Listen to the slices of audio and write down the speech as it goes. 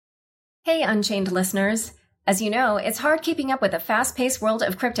Hey, Unchained listeners. As you know, it's hard keeping up with the fast-paced world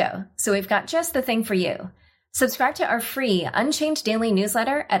of crypto, so we've got just the thing for you. Subscribe to our free Unchained daily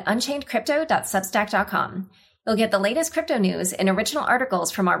newsletter at unchainedcrypto.substack.com. You'll get the latest crypto news and original articles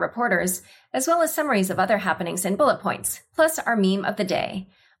from our reporters, as well as summaries of other happenings and bullet points, plus our meme of the day,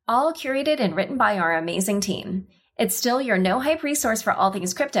 all curated and written by our amazing team. It's still your no-hype resource for all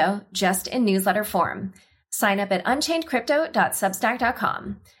things crypto, just in newsletter form. Sign up at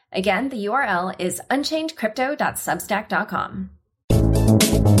unchainedcrypto.substack.com. Again, the URL is unchainedcrypto.substack.com.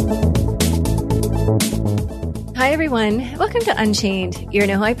 Hi, everyone. Welcome to Unchained, your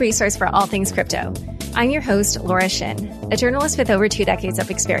no-hype resource for all things crypto. I'm your host, Laura Shin, a journalist with over 2 decades of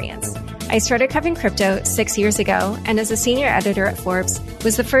experience. I started covering crypto 6 years ago, and as a senior editor at Forbes,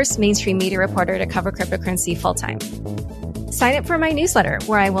 was the first mainstream media reporter to cover cryptocurrency full-time. Sign up for my newsletter,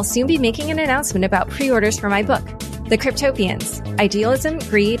 where I will soon be making an announcement about pre-orders for my book, The Cryptopians: Idealism,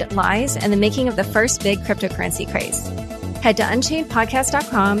 Greed, Lies, and the Making of the First Big Cryptocurrency Craze. Head to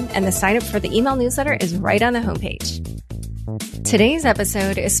unchainedpodcast.com, and the sign up for the email newsletter is right on the homepage. Today's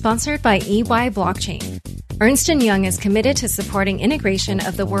episode is sponsored by EY Blockchain. Ernst & Young is committed to supporting integration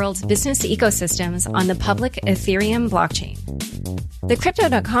of the world's business ecosystems on the public Ethereum blockchain. The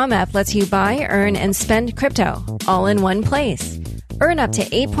Crypto.com app lets you buy, earn, and spend crypto all in one place. Earn up to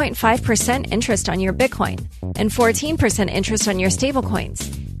 8.5% interest on your Bitcoin and 14% interest on your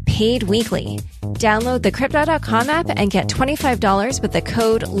stablecoins, paid weekly. Download the Crypto.com app and get $25 with the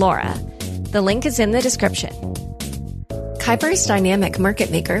code LAURA. The link is in the description. Kyber's Dynamic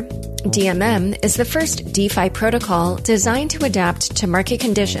Market Maker, DMM, is the first DeFi protocol designed to adapt to market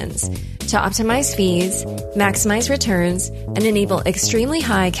conditions to optimize fees, maximize returns, and enable extremely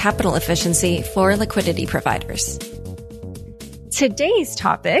high capital efficiency for liquidity providers. Today's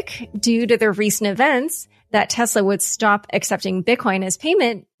topic, due to the recent events that Tesla would stop accepting Bitcoin as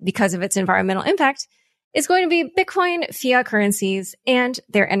payment because of its environmental impact, is going to be Bitcoin, fiat currencies, and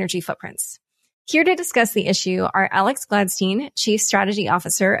their energy footprints. Here to discuss the issue are Alex Gladstein, Chief Strategy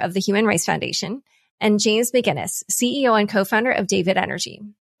Officer of the Human Rights Foundation, and James McGinnis, CEO and co-founder of David Energy.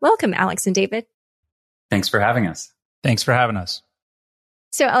 Welcome, Alex and David. Thanks for having us. Thanks for having us.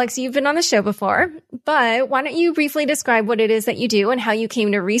 So, Alex, you've been on the show before, but why don't you briefly describe what it is that you do and how you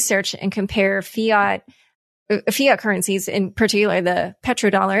came to research and compare fiat currencies, in particular the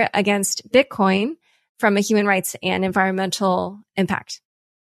petrodollar, against Bitcoin from a human rights and environmental impact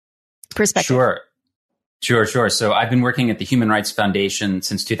perspective? Sure. So I've been working at the Human Rights Foundation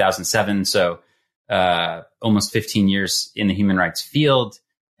since 2007. So almost 15 years in the human rights field.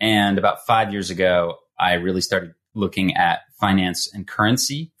 And about 5 years ago, I really started looking at finance and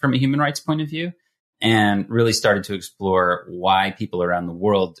currency from a human rights point of view, and really started to explore why people around the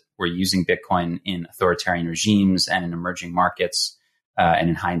world were using Bitcoin in authoritarian regimes and in emerging markets and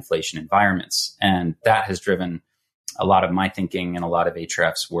in high inflation environments. And that has driven a lot of my thinking and a lot of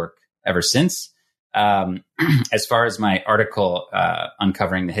Ahrefs' work ever since. As far as my article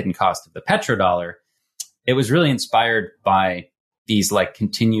uncovering the hidden cost of the petrodollar, it was really inspired by these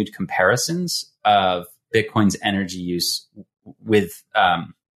continued comparisons of Bitcoin's energy use with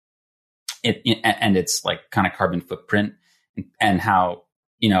it and its kind of carbon footprint, and how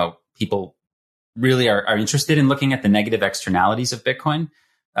people really are interested in looking at the negative externalities of Bitcoin,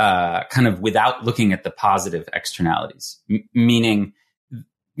 kind of without looking at the positive externalities. Meaning,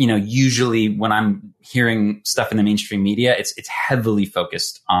 usually when I'm hearing stuff in the mainstream media, it's heavily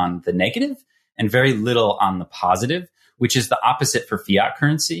focused on the negative and very little on the positive, which is the opposite for fiat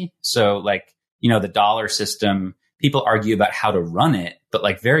currency. So the dollar system, people argue about how to run it,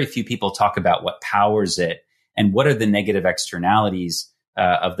 but very few people talk about what powers it and what are the negative externalities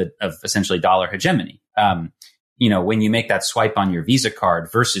of essentially dollar hegemony. When you make that swipe on your Visa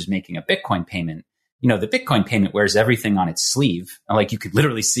card versus making a Bitcoin payment, the Bitcoin payment wears everything on its sleeve. You could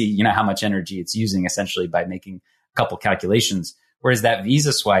literally see, how much energy it's using essentially by making a couple calculations. Whereas that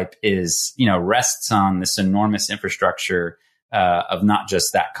Visa swipe is, rests on this enormous infrastructure of not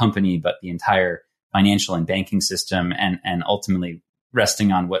just that company, but the entire financial and banking system, and ultimately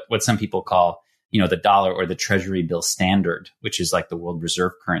resting on what some people call, the dollar or the treasury bill standard, which is like the world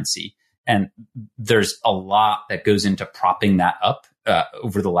reserve currency. And there's a lot that goes into propping that up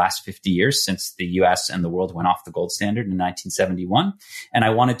over the last 50 years since the US and the world went off the gold standard in 1971. And I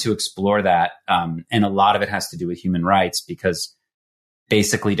wanted to explore that. And a lot of it has to do with human rights, because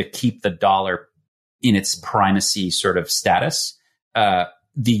basically to keep the dollar in its primacy sort of status,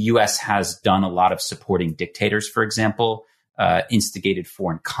 the US has done a lot of supporting dictators, for example, instigated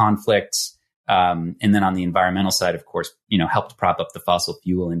foreign conflicts. And then on the environmental side, of course, helped prop up the fossil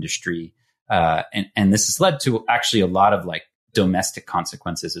fuel industry. And this has led to actually a lot of domestic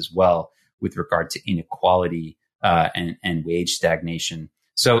consequences as well with regard to inequality and wage stagnation.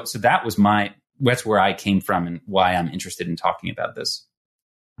 So that's where I came from and why I'm interested in talking about this.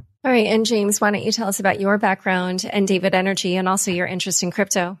 All right. And James, why don't you tell us about your background and David Energy and also your interest in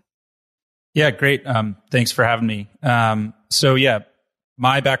crypto? Yeah, great. Thanks for having me.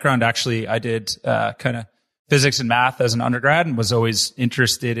 My background, actually, I did kind of physics and math as an undergrad and was always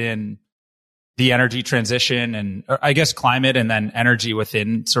interested in the energy transition and I guess climate and then energy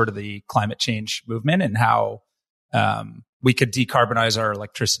within sort of the climate change movement and how we could decarbonize our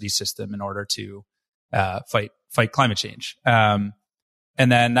electricity system in order to fight climate change. And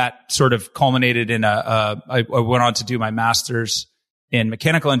then that sort of culminated in I went on to do my master's in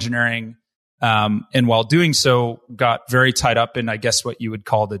mechanical engineering. And while doing so, got very tied up in, I guess, what you would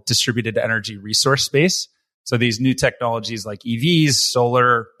call the distributed energy resource space. So these new technologies like EVs,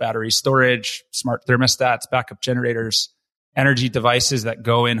 solar, battery storage, smart thermostats, backup generators, energy devices that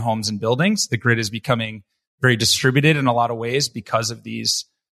go in homes and buildings. The grid is becoming very distributed in a lot of ways because of these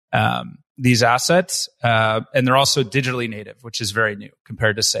assets. And they're also digitally native, which is very new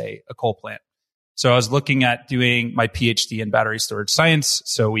compared to, say, a coal plant. So I was looking at doing my PhD in battery storage science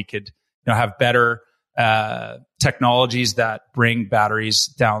so we could have better technologies that bring batteries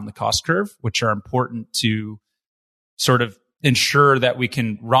down the cost curve, which are important to sort of ensure that we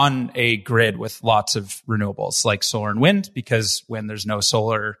can run a grid with lots of renewables like solar and wind, because when there's no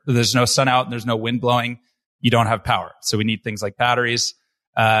sun out and there's no wind blowing, you don't have power. So we need things like batteries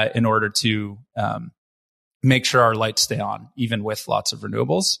in order to make sure our lights stay on, even with lots of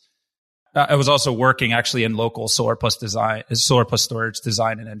renewables. I was also working actually in local solar plus storage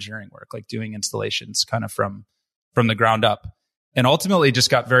design and engineering work, like doing installations kind of from the ground up. And ultimately just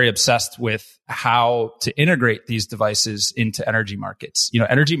got very obsessed with how to integrate these devices into energy markets.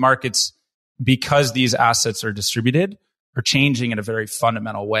 Energy markets, because these assets are distributed, are changing in a very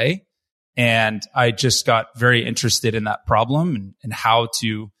fundamental way. And I just got very interested in that problem and how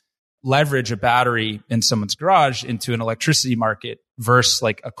to leverage a battery in someone's garage into an electricity market versus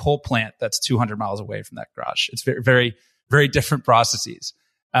like a coal plant that's 200 miles away from that garage. It's very, very, very different processes.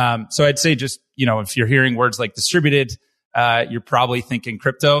 So I'd say just, if you're hearing words like distributed, you're probably thinking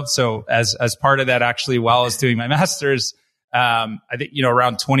crypto. So as part of that, actually, while I was doing my master's, I think,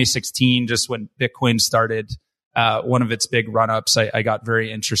 around 2016, just when Bitcoin started, one of its big run-ups, I got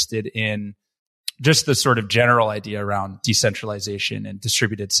very interested in just the sort of general idea around decentralization and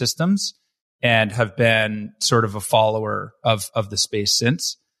distributed systems, and have been sort of a follower of the space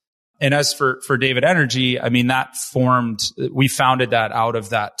since. And as for David Energy, I mean, we founded that out of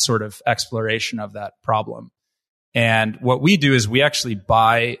that sort of exploration of that problem. And what we do is we actually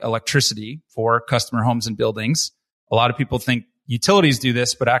buy electricity for customer homes and buildings. A lot of people think utilities do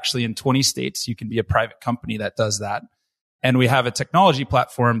this, but actually in 20 states, you can be a private company that does that. And we have a technology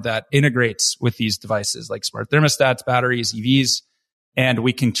platform that integrates with these devices like smart thermostats, batteries, EVs, and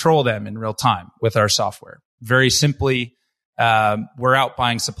we control them in real time with our software. Very simply, we're out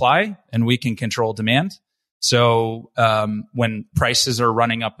buying supply and we can control demand. So when prices are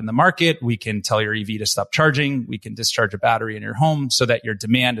running up in the market, we can tell your EV to stop charging. We can discharge a battery in your home so that your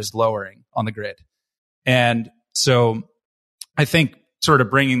demand is lowering on the grid. And so I think sort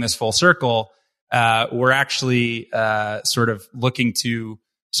of bringing this full circle, we're actually sort of looking to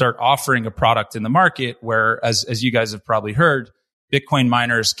start offering a product in the market where, as you guys have probably heard, Bitcoin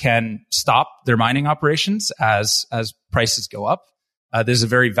miners can stop their mining operations as prices go up. There's a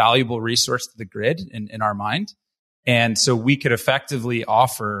very valuable resource to the grid in our mind. And so we could effectively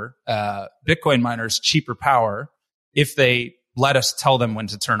offer Bitcoin miners cheaper power if they let us tell them when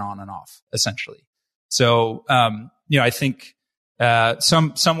to turn on and off, essentially. So, I think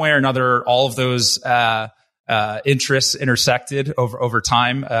some way or another, all of those interests intersected over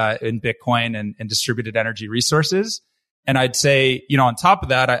time in Bitcoin and distributed energy resources. And I'd say, on top of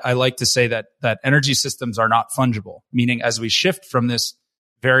that, I like to say that energy systems are not fungible, meaning as we shift from this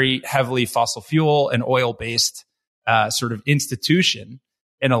very heavily fossil fuel and oil-based sort of institution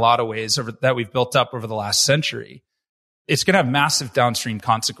in a lot of ways that we've built up over the last century, it's going to have massive downstream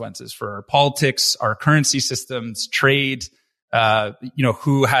consequences for our politics, our currency systems, trade,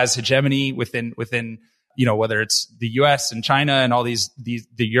 who has hegemony within whether it's the US and China and all the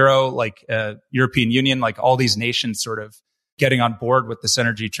Euro, European Union, all these nations sort of getting on board with this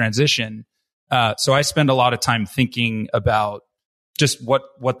energy transition. So I spend a lot of time thinking about just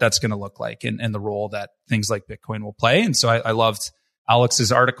what that's going to look like and the role that things like Bitcoin will play. And so I loved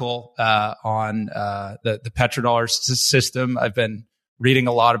Alex's article on the petrodollar system. I've been reading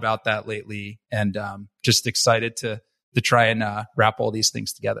a lot about that lately, and just excited to try and wrap all these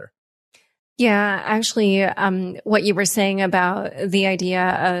things together. Yeah, actually, what you were saying about the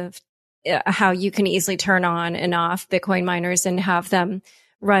idea of how you can easily turn on and off Bitcoin miners and have them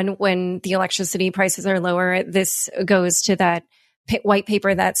run when the electricity prices are lower. This goes to that white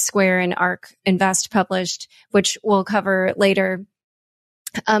paper that Square and ARK Invest published, which we'll cover later.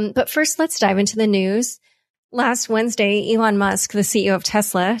 But first, let's dive into the news. Last Wednesday, Elon Musk, the CEO of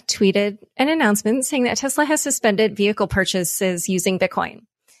Tesla, tweeted an announcement saying that Tesla has suspended vehicle purchases using Bitcoin.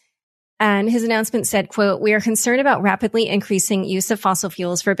 And his announcement said, quote, "We are concerned about rapidly increasing use of fossil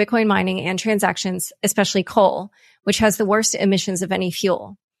fuels for Bitcoin mining and transactions, especially coal, which has the worst emissions of any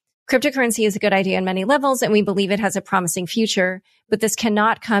fuel. Cryptocurrency is a good idea on many levels, and we believe it has a promising future, but this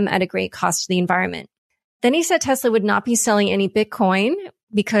cannot come at a great cost to the environment." Then he said Tesla would not be selling any Bitcoin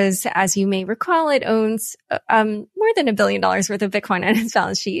because, as you may recall, it owns more than $1 billion worth of Bitcoin on its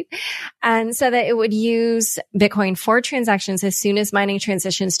balance sheet, and so that it would use Bitcoin for transactions as soon as mining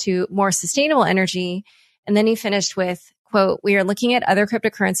transitions to more sustainable energy. And then he finished with, quote, "We are looking at other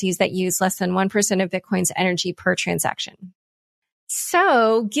cryptocurrencies that use less than 1% of Bitcoin's energy per transaction."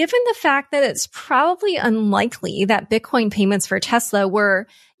 So given the fact that it's probably unlikely that Bitcoin payments for Tesla were,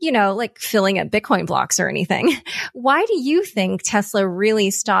 like filling up Bitcoin blocks or anything, why do you think Tesla really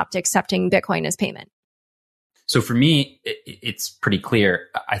stopped accepting Bitcoin as payment? So for me, it's pretty clear.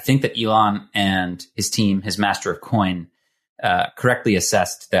 I think that Elon and his team, his master of coin, correctly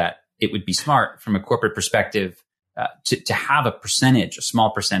assessed that it would be smart from a corporate perspective to have a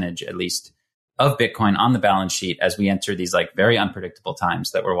small percentage at least, of Bitcoin on the balance sheet as we enter these like very unpredictable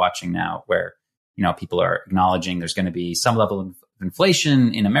times that we're watching now, where people are acknowledging there's going to be some level of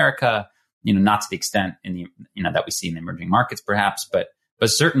inflation in America, not to the extent in the that we see in the emerging markets perhaps, but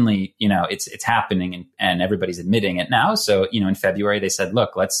certainly it's happening and everybody's admitting it now. So in February they said,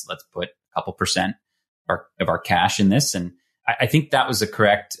 look, let's put a couple percent of our cash in this, and I think that was a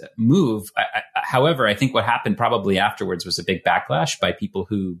correct move. However, I think what happened probably afterwards was a big backlash by people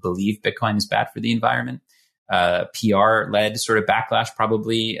who believe Bitcoin is bad for the environment. PR-led sort of backlash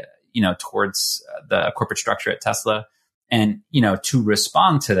probably, towards the corporate structure at Tesla. And, to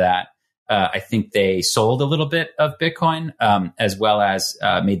respond to that, I think they sold a little bit of Bitcoin, as well as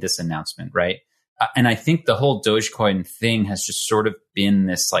made this announcement, right? And I think the whole Dogecoin thing has just sort of been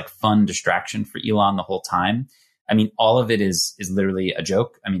this like fun distraction for Elon the whole time. I mean, all of it is literally a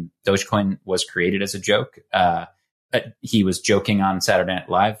joke. I mean, Dogecoin was created as a joke. He was joking on Saturday Night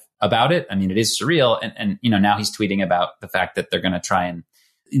Live about it. I mean, it is surreal. And now he's tweeting about the fact that they're going to try and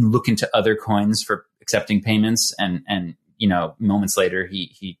look into other coins for accepting payments. And moments later,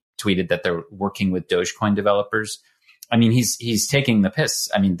 he tweeted that they're working with Dogecoin developers. I mean, he's taking the piss.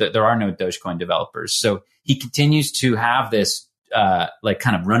 I mean, there are no Dogecoin developers. So he continues to have this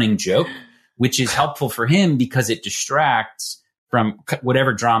kind of running joke, which is helpful for him because it distracts from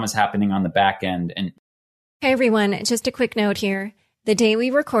whatever drama is happening on the back end. And hey, everyone, just a quick note here. The day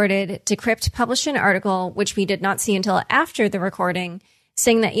we recorded, Decrypt published an article, which we did not see until after the recording,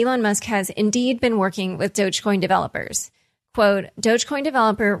 saying that Elon Musk has indeed been working with Dogecoin developers. Quote, Dogecoin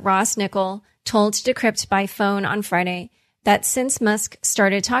developer Ross Nickel told Decrypt by phone on Friday that since Musk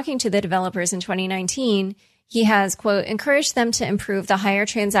started talking to the developers in 2019, he has, quote, encouraged them to improve the higher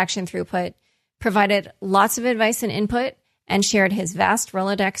transaction throughput, provided lots of advice and input, and shared his vast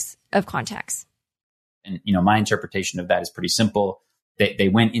Rolodex of contacts. And, my interpretation of that is pretty simple. They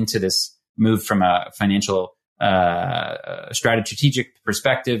went into this move from a financial, strategic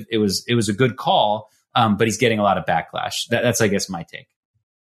perspective. It was a good call, but he's getting a lot of backlash. That's, I guess, my take.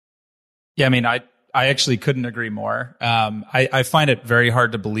 Yeah, I mean, I actually couldn't agree more. I find it very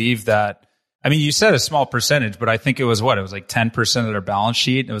hard to believe that. I mean, you said a small percentage, but I think it was like 10% of their balance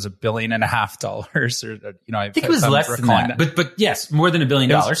sheet. It was $1.5 billion, or I think it was less than that. But yes, more than $1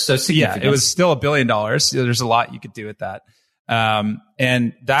 billion. So significant. Yeah, it was still $1 billion. There's a lot you could do with that,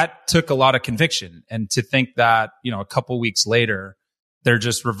 and that took a lot of conviction. And to think that a couple weeks later they're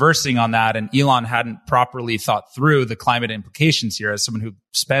just reversing on that, and Elon hadn't properly thought through the climate implications here. As someone who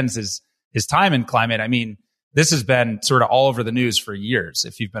spends his time in climate, I mean, this has been sort of all over the news for years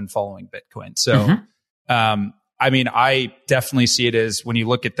if you've been following Bitcoin. So, I mean, I definitely see it as when you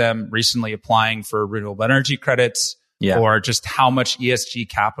look at them recently applying for renewable energy credits, or just how much ESG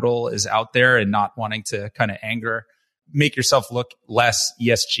capital is out there and not wanting to kind of make yourself look less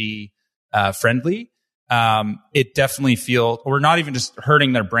ESG friendly. It definitely feels, or not even just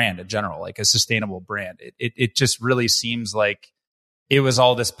hurting their brand in general, like a sustainable brand. It just really seems like it was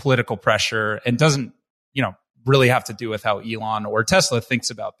all this political pressure and doesn't, really have to do with how Elon or Tesla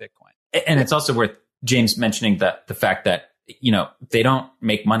thinks about Bitcoin. And it's also worth James mentioning that the fact that, they don't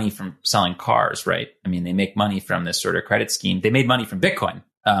make money from selling cars, right? I mean, they make money from this sort of credit scheme. They made money from Bitcoin.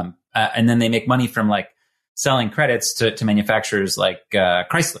 And then they make money from like selling credits to manufacturers like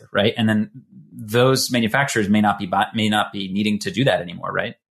Chrysler, right? And then those manufacturers may not be needing to do that anymore,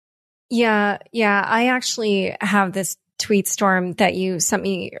 right? Yeah. I actually have this tweet storm that you sent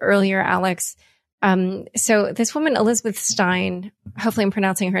me earlier, Alex. So this woman, Elizabeth Stein, hopefully I'm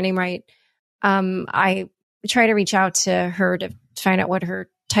pronouncing her name right. I try to reach out to her to find out what her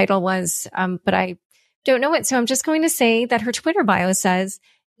title was, but I don't know it. So I'm just going to say that her Twitter bio says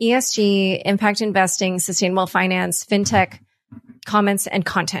ESG, impact investing, sustainable finance, fintech, comments, and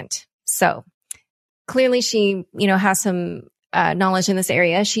content. So clearly she, has some knowledge in this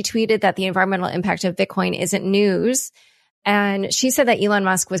area. She tweeted that the environmental impact of Bitcoin isn't news. And she said that Elon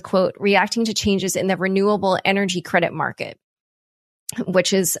Musk was, quote, reacting to changes in the renewable energy credit market,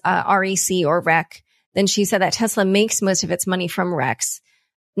 which is REC or REC. Then she said that Tesla makes most of its money from RECs,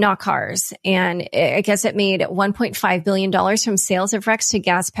 not cars. And I guess it made $1.5 billion from sales of RECs to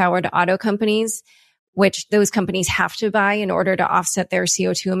gas-powered auto companies, which those companies have to buy in order to offset their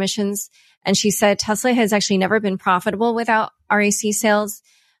CO2 emissions. And she said Tesla has actually never been profitable without REC sales.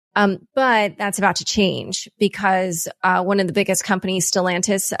 But that's about to change because one of the biggest companies,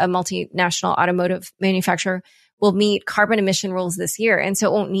 Stellantis, a multinational automotive manufacturer, will meet carbon emission rules this year. And so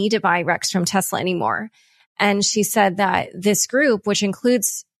it won't need to buy RECs from Tesla anymore. And she said that this group, which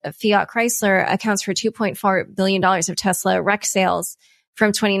includes Fiat Chrysler, accounts for $2.4 billion of Tesla REC sales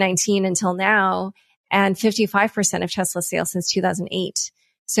from 2019 until now, and 55% of Tesla sales since 2008.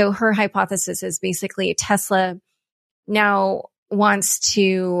 So her hypothesis is basically Tesla now wants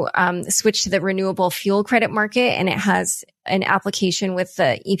to switch to the renewable fuel credit market, and it has an application with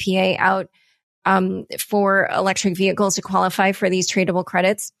the EPA out for electric vehicles to qualify for these tradable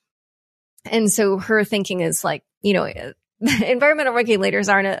credits. And so her thinking is like, environmental regulators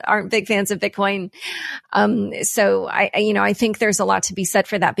aren't big fans of Bitcoin. So I think there's a lot to be said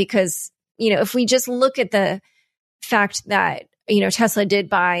for that because, if we just look at the fact that, Tesla did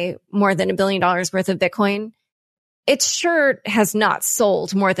buy more than $1 billion worth of Bitcoin, it sure has not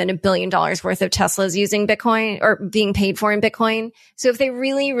sold more than $1 billion worth of Teslas using Bitcoin or being paid for in Bitcoin. So if they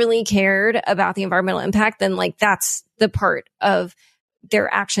really, really cared about the environmental impact, then like that's the part of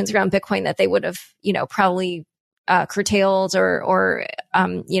their actions around Bitcoin that they would have, probably curtailed or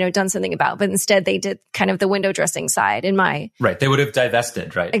done something about. But instead they did kind of the window dressing side Right. They would have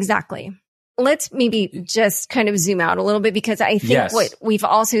divested, right? Exactly. Let's maybe just kind of zoom out a little bit because I think what we've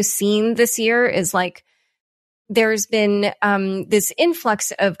also seen this year is like, there's been this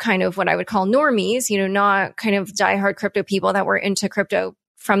influx of kind of what I would call normies, not kind of diehard crypto people that were into crypto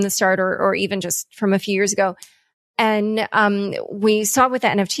from the start or even just from a few years ago. And we saw with the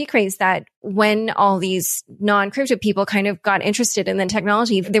NFT craze that when all these non-crypto people kind of got interested in the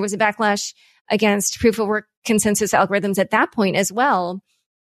technology, there was a backlash against proof of work consensus algorithms at that point as well.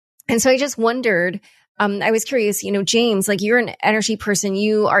 And so I just wondered, I was curious, James, like you're an energy person,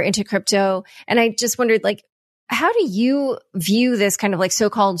 you are into crypto. And I just wondered, like, how do you view this kind of like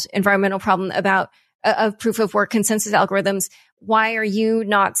so-called environmental problem about of proof of work consensus algorithms? Why are you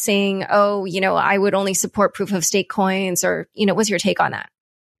not saying, I would only support proof of stake coins or, what's your take on that?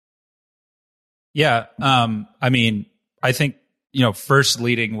 Yeah. I think, first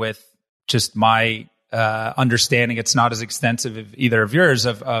leading with just my understanding, it's not as extensive as either of yours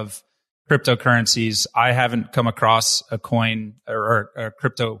of cryptocurrencies. I haven't come across a coin or a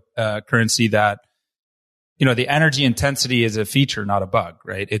cryptocurrency that, the energy intensity is a feature, not a bug,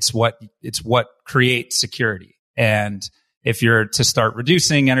 right? It's what creates security. And if you're to start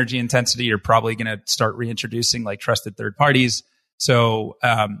reducing energy intensity, you're probably going to start reintroducing like trusted third parties. So,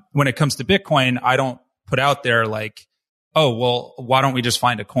 when it comes to Bitcoin, I don't put out there like, oh, well, why don't we just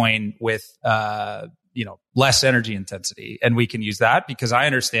find a coin with, less energy intensity and we can use that, because I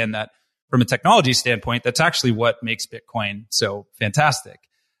understand that from a technology standpoint, that's actually what makes Bitcoin so fantastic.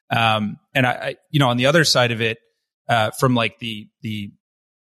 And I on the other side of it, from like the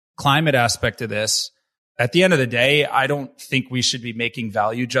climate aspect of this, at the end of the day, I don't think we should be making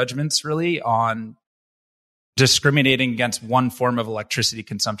value judgments really on discriminating against one form of electricity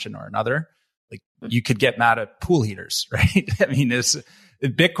consumption or another. Like you could get mad at pool heaters, right? I mean, if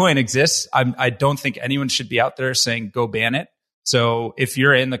Bitcoin exists, I don't think anyone should be out there saying go ban it. So if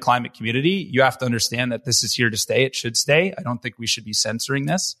you're in the climate community, you have to understand that this is here to stay. It should stay. I don't think we should be censoring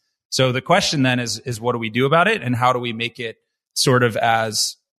this. So the question then is what do we do about it, and how do we make it sort of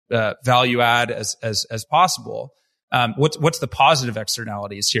as value add as possible? What's the positive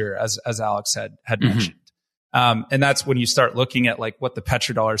externalities here, as Alex had mentioned? And that's when you start looking at like what the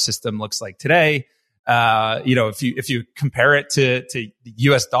petrodollar system looks like today. If you compare it to the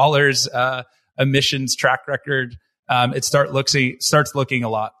US dollars emissions track record, it starts looking a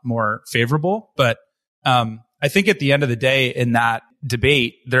lot more favorable. But I think at the end of the day, in that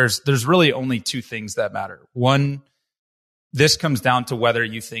debate, there's really only two things that matter. One, this comes down to whether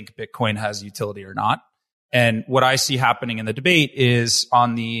you think Bitcoin has utility or not. And what I see happening in the debate is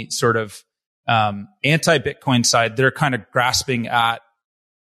on the sort of anti-Bitcoin side, they're kind of grasping at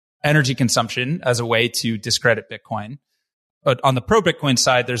energy consumption as a way to discredit Bitcoin. But on the pro-Bitcoin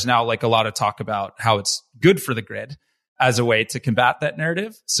side, there's now like a lot of talk about how it's good for the grid as a way to combat that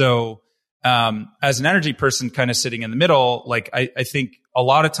narrative. So as an energy person kind of sitting in the middle, like I think a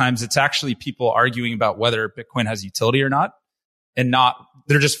lot of times it's actually people arguing about whether Bitcoin has utility or not, and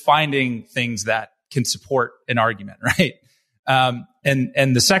they're just finding things that can support an argument, right?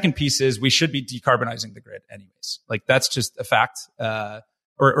 And the second piece is we should be decarbonizing the grid anyways. Like that's just a fact,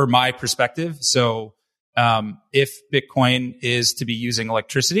 or my perspective. So if Bitcoin is to be using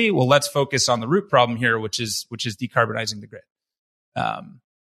electricity, well, let's focus on the root problem here, which is decarbonizing the grid.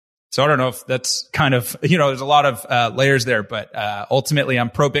 So I don't know if that's kind of, there's a lot of layers there, but ultimately I'm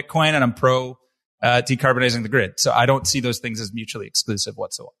pro Bitcoin and I'm pro decarbonizing the grid. So I don't see those things as mutually exclusive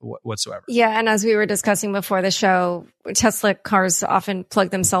whatsoever. Yeah. And as we were discussing before the show, Tesla cars often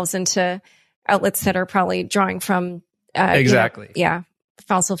plug themselves into outlets that are probably drawing from exactly.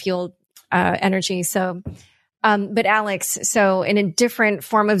 Fossil fuel energy. So, but Alex, so in a different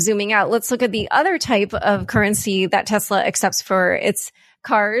form of zooming out, let's look at the other type of currency that Tesla accepts for its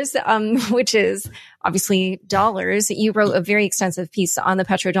cars, which is obviously dollars. You wrote a very extensive piece on the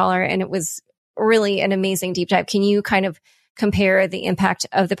petrodollar, and it was really an amazing deep dive. Can you kind of compare the impact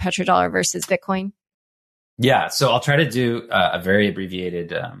of the petrodollar versus Bitcoin? Yeah, so I'll try to do a very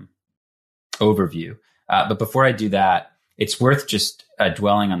abbreviated overview. But before I do that, it's worth just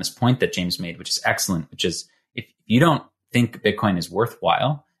dwelling on this point that James made, which is excellent, which is if you don't think Bitcoin is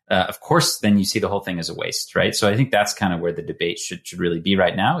worthwhile, of course, then you see the whole thing as a waste, right? So I think that's kind of where the debate should really be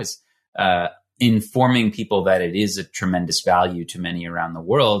right now, is informing people that it is a tremendous value to many around the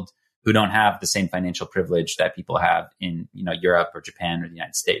world who don't have the same financial privilege that people have in, Europe or Japan or the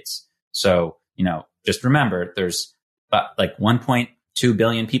United States. So, just remember there's like 1.2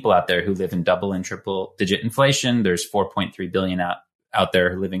 billion people out there who live in double and triple digit inflation. There's 4.3 billion out there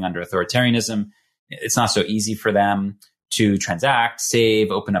who are living under authoritarianism. It's not so easy for them to transact,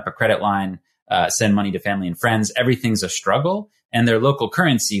 save, open up a credit line, send money to family and friends. Everything's a struggle, and their local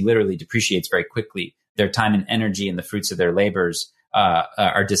currency literally depreciates very quickly. Their time and energy and the fruits of their labors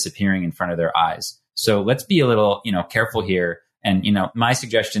are disappearing in front of their eyes. So let's be a little, careful here. And, my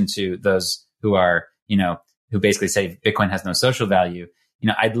suggestion to those who are, who basically say Bitcoin has no social value,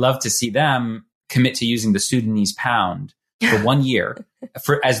 I'd love to see them commit to using the Sudanese pound for 1 year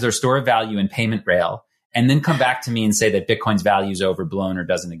as their store of value and payment rail, and then come back to me and say that Bitcoin's value is overblown or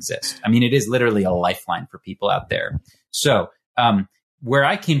doesn't exist. I mean, it is literally a lifeline for people out there. So where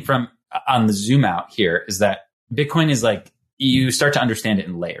I came from on the zoom out here is that Bitcoin is like, you start to understand it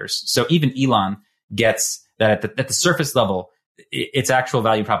in layers. So even Elon gets that at the surface level, its actual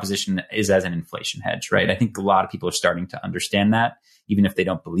value proposition is as an inflation hedge, right? I think a lot of people are starting to understand that, even if they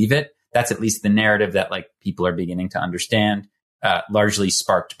don't believe it. That's at least the narrative that like people are beginning to understand, largely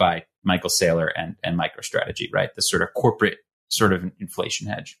sparked by Michael Saylor and MicroStrategy, right? The sort of corporate sort of inflation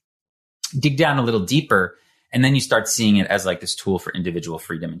hedge. Dig down a little deeper, and then you start seeing it as like this tool for individual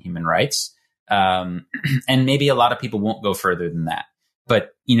freedom and human rights. And maybe a lot of people won't go further than that.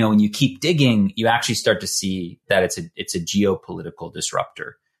 But, when you keep digging, you actually start to see that it's a geopolitical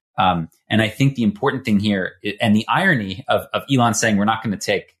disruptor. And I think the important thing here, and the irony of Elon saying we're not going to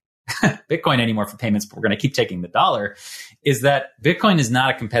take Bitcoin anymore for payments, but we're going to keep taking the dollar, is that Bitcoin is not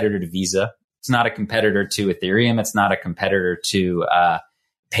a competitor to Visa. It's not a competitor to Ethereum. It's not a competitor to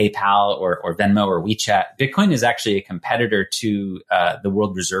PayPal or Venmo or WeChat. Bitcoin is actually a competitor to the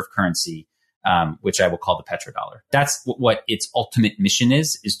world reserve currency, which I will call the petrodollar. That's what its ultimate mission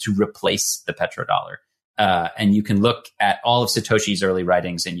is to replace the petrodollar. And you can look at all of Satoshi's early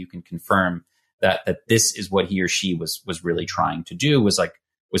writings, and you can confirm that this is what he or she was really trying to do,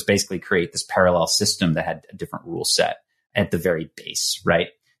 was basically create this parallel system that had a different rule set at the very base, right?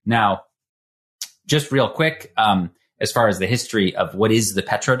 Now, just real quick, as far as the history of what is the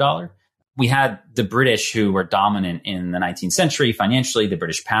petrodollar, we had the British who were dominant in the 19th century financially, the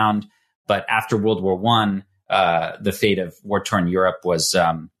British pound. But after World War I, the fate of war-torn Europe was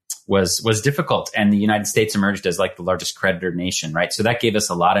difficult, and the United States emerged as like the largest creditor nation, right? So that gave us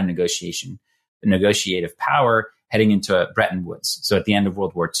a lot of negotiative power heading into Bretton Woods. So at the end of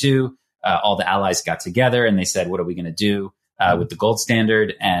World War II, all the allies got together and they said, what are we going to do with the gold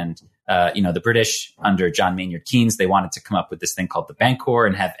standard? And The British under John Maynard Keynes, they wanted to come up with this thing called the Bancor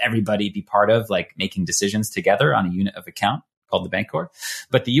and have everybody be part of like making decisions together on a unit of account called the Bancor.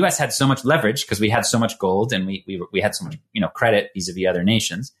 But the US had so much leverage because we had so much gold and we had so much, credit vis-a-vis other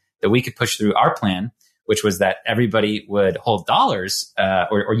nations that we could push through our plan, which was that everybody would hold dollars,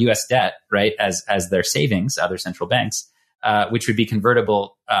 or US debt, right, as their savings, other central banks, which would be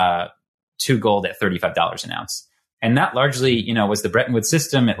convertible, to gold at $35 an ounce. And that largely, was the Bretton Woods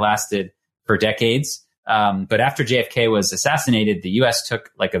system. It lasted for decades. But after JFK was assassinated, the US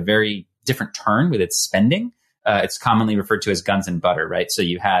took like a very different turn with its spending. It's commonly referred to as guns and butter, right? So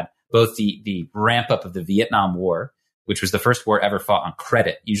you had both the ramp up of the Vietnam War, which was the first war ever fought on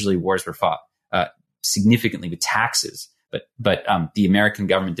credit. Usually wars were fought significantly with taxes. But the American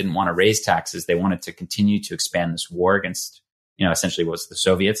government didn't want to raise taxes. They wanted to continue to expand this war against, essentially what was the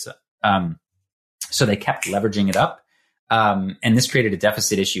Soviets. So they kept leveraging it up. And this created a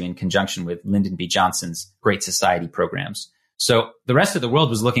deficit issue in conjunction with Lyndon B. Johnson's Great Society programs. So the rest of the world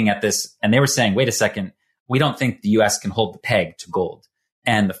was looking at this and they were saying, wait a second, we don't think the US can hold the peg to gold.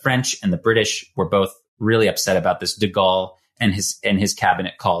 And the French and the British were both really upset about this. De Gaulle and his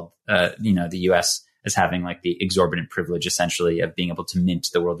cabinet called, the US as having like the exorbitant privilege, essentially, of being able to mint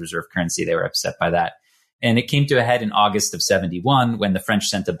the world reserve currency. They were upset by that. And it came to a head in August of 71 when the French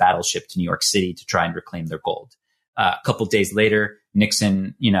sent a battleship to New York City to try and reclaim their gold. A couple of days later,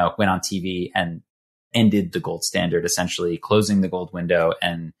 Nixon, went on TV and ended the gold standard, essentially closing the gold window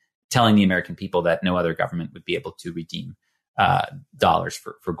and telling the American people that no other government would be able to redeem dollars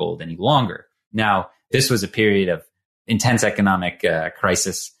for gold any longer. Now, this was a period of intense economic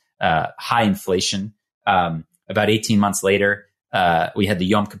crisis, high inflation. About 18 months later, we had the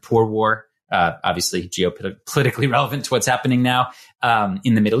Yom Kippur War, obviously geopolitically relevant to what's happening now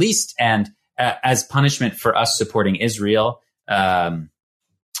in the Middle East. And as punishment for us supporting Israel, the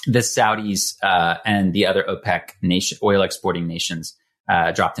Saudis and the other OPEC oil exporting nations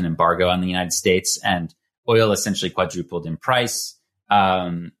dropped an embargo on the United States, and oil essentially quadrupled in price.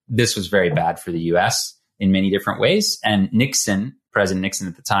 This was very bad for the U.S. in many different ways. And President Nixon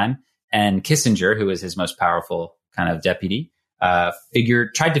at the time, and Kissinger, who was his most powerful kind of deputy,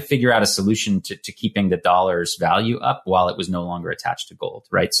 tried to figure out a solution to keeping the dollar's value up while it was no longer attached to gold,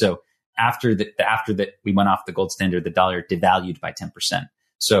 right? So after that we went off the gold standard, the dollar devalued by 10%.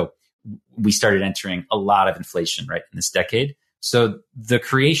 So we started entering a lot of inflation, right, in this decade. So the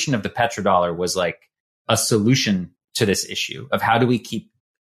creation of the petrodollar was like a solution to this issue of how do we keep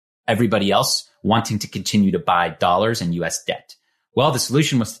everybody else wanting to continue to buy dollars and US debt? Well, the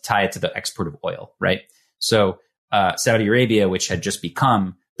solution was to tie it to the export of oil, right? So Saudi Arabia, which had just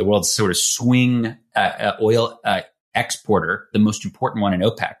become the world's sort of swing oil exporter, the most important one in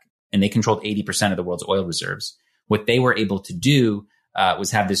OPEC, and they controlled 80% of the world's oil reserves. What they were able to do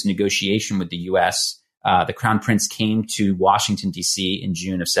was have this negotiation with the US. The Crown Prince came to Washington, D.C. in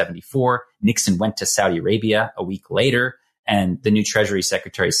June of 74. Nixon went to Saudi Arabia a week later, and the new Treasury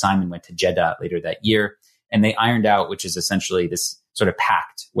Secretary Simon went to Jeddah later that year. And they ironed out, which is essentially this sort of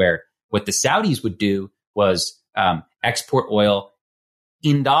pact where what the Saudis would do was export oil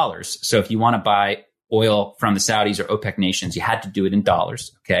in dollars. So if you want to buy oil from the Saudis or OPEC nations, you had to do it in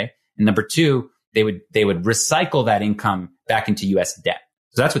dollars. Okay. And number two, they would recycle that income back into US debt.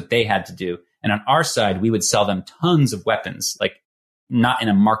 So that's what they had to do. And on our side, we would sell them tons of weapons, like not in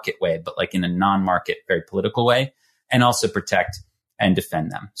a market way, but like in a non-market, very political way, and also protect and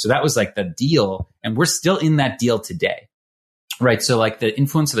defend them. So that was like the deal. And we're still in that deal today, right? So like the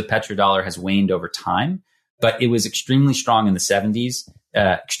influence of the petrodollar has waned over time, but it was extremely strong in the 70s,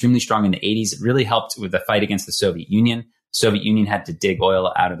 extremely strong in the 80s. It really helped with the fight against the Soviet Union. The Soviet Union had to dig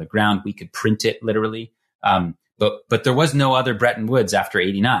oil out of the ground. We could print it literally. But there was no other Bretton Woods after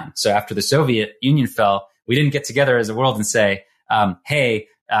 89. So after the Soviet Union fell, we didn't get together as a world and say, hey,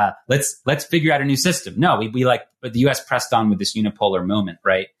 let's figure out a new system. No, but the US pressed on with this unipolar moment,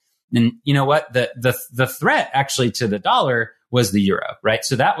 right? And you know what? The threat actually to the dollar was the euro, right?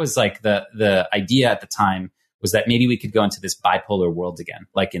 So that was like the idea at the time was that maybe we could go into this bipolar world again.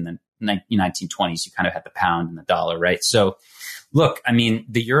 Like in the 1920s, you kind of had the pound and the dollar, right? So look, I mean,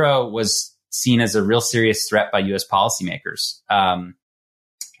 the euro was seen as a real serious threat by US policymakers.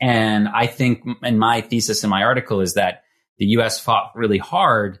 And I think, and my thesis in my article is that the US fought really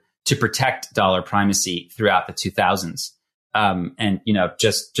hard to protect dollar primacy throughout the 2000s. And,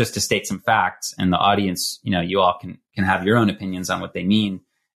 just to state some facts, and the audience, you all can have your own opinions on what they mean.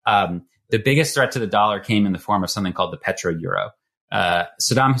 The biggest threat to the dollar came in the form of something called the petro-euro.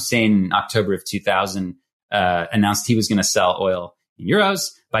 Saddam Hussein in October of 2000 announced he was going to sell oil in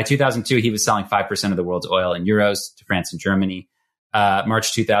euros. By 2002, he was selling 5% of the world's oil in euros to France and Germany.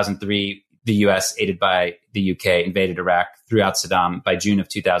 March 2003, the U.S., aided by the U.K., invaded Iraq, threw out Saddam. By June of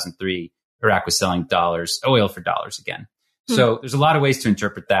 2003, Iraq was selling oil for dollars again. So there's a lot of ways to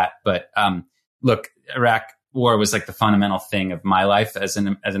interpret that. But look, Iraq war was like the fundamental thing of my life as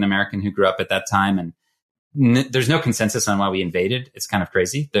an American who grew up at that time. And there's no consensus on why we invaded. It's kind of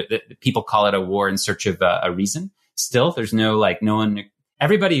crazy. The people call it a war in search of a reason. Still, there's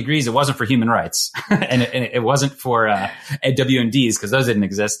everybody agrees it wasn't for human rights and it wasn't for WMDs because those didn't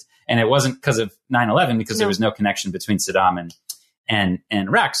exist. And it wasn't because of 9/11 because there was no connection between Saddam and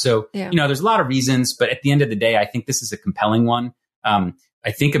Iraq. So, there's a lot of reasons, but at the end of the day, I think this is a compelling one.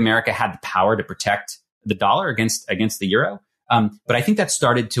 I think America had the power to protect the dollar against the euro. But I think that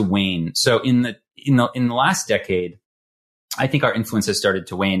started to wane. So in the last decade, I think our influence has started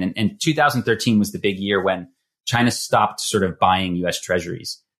to wane. And 2013 was the big year when China stopped sort of buying U.S.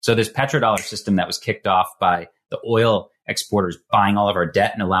 treasuries. So this petrodollar system that was kicked off by the oil exporters buying all of our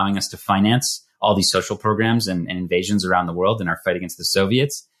debt and allowing us to finance all these social programs and invasions around the world in our fight against the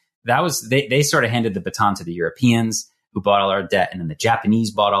Soviets. They sort of handed the baton to the Europeans who bought all our debt. And then the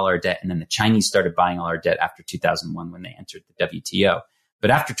Japanese bought all our debt. And then the Chinese started buying all our debt after 2001 when they entered the WTO.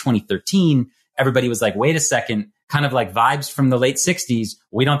 But after 2013, everybody was like, wait a second, kind of like vibes from the late 60s.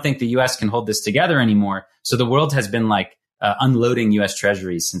 We don't think the U.S. can hold this together anymore. So the world has been like unloading U.S.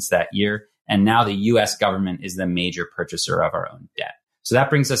 treasuries since that year. And now the U.S. government is the major purchaser of our own debt. So that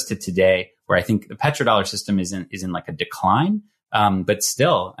brings us to today, where I think the petrodollar system is in like a decline. But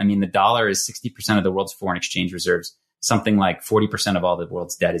still, I mean, the dollar is 60% of the world's foreign exchange reserves. Something like 40% of all the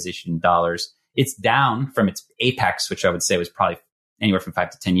world's debt is issued in dollars. It's down from its apex, which I would say was probably anywhere from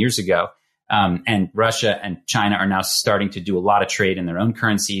 5 to 10 years ago. And Russia and China are now starting to do a lot of trade in their own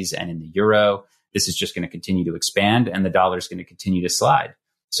currencies and in the euro. This is just going to continue to expand and the dollar is going to continue to slide.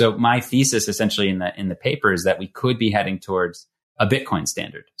 So my thesis essentially in the paper is that we could be heading towards a Bitcoin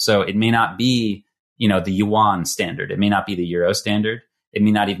standard. So it may not be, the yuan standard. It may not be the euro standard. It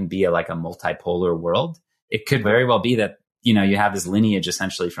may not even be like a multipolar world. It could very well be that, you have this lineage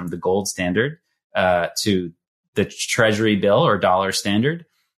essentially from the gold standard to the treasury bill or dollar standard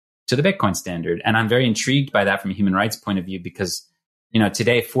to the Bitcoin standard. And I'm very intrigued by that from a human rights point of view because,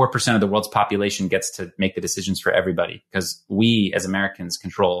 today 4% of the world's population gets to make the decisions for everybody because we as Americans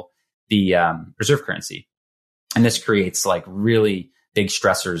control the reserve currency. And this creates like really big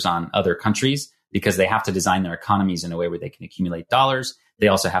stressors on other countries because they have to design their economies in a way where they can accumulate dollars. They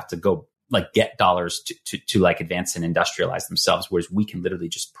also have to go like get dollars to like advance and industrialize themselves, whereas we can literally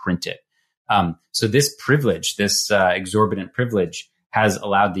just print it. So this privilege, this exorbitant privilege has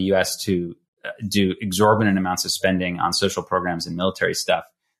allowed the US to do exorbitant amounts of spending on social programs and military stuff.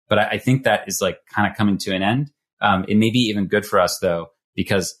 But I think that is like kind of coming to an end. It may be even good for us though,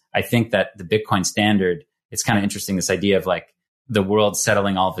 because I think that the Bitcoin standard, it's kind of interesting, this idea of like the world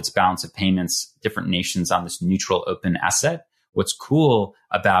settling all of its balance of payments, different nations on this neutral open asset. What's cool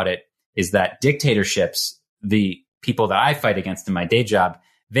about it is that dictatorships, the people that I fight against in my day job,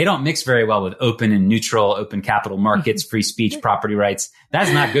 they don't mix very well with open and neutral, open capital markets, free speech, property rights.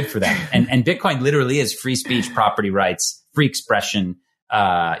 That's not good for them. And Bitcoin literally is free speech, property rights, free expression,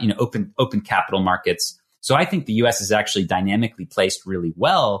 open capital markets. So I think the US is actually dynamically placed really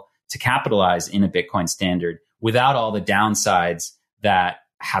well to capitalize in a Bitcoin standard without all the downsides that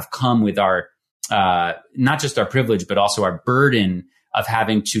have come with our, not just our privilege, but also our burden of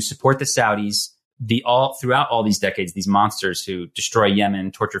having to support the Saudis, throughout all these decades, these monsters who destroy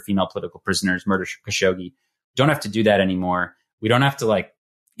Yemen, torture female political prisoners, murder Khashoggi. Don't have to do that anymore. We don't have to like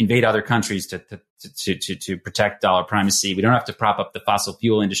invade other countries to protect dollar primacy. We don't have to prop up the fossil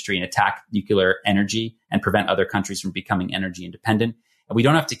fuel industry and attack nuclear energy and prevent other countries from becoming energy independent. And we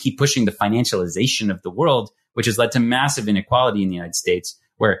don't have to keep pushing the financialization of the world, which has led to massive inequality in the United States,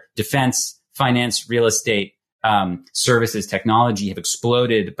 where defense, finance, real estate, services, technology have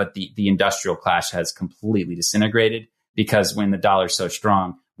exploded, but the industrial class has completely disintegrated because when the dollar is so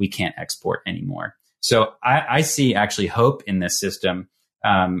strong, we can't export anymore. So I see actually hope in this system.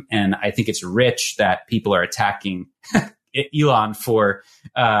 And I think it's rich that people are attacking Elon for,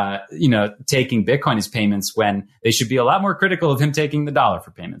 taking Bitcoin as payments when they should be a lot more critical of him taking the dollar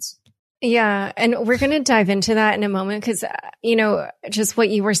for payments. Yeah. And we're going to dive into that in a moment because, just what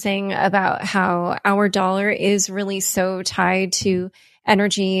you were saying about how our dollar is really so tied to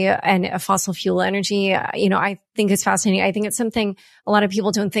energy and fossil fuel energy, I think it's fascinating. I think it's something a lot of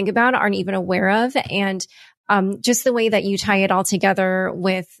people don't think about, aren't even aware of. And just the way that you tie it all together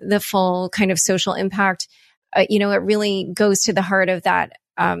with the full kind of social impact, it really goes to the heart of that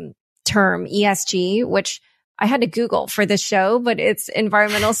term ESG, which I had to Google for this show, but it's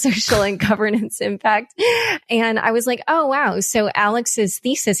environmental, social, and governance impact. And I was like, oh, wow. So Alex's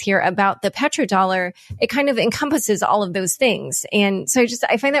thesis here about the petrodollar, it kind of encompasses all of those things. And so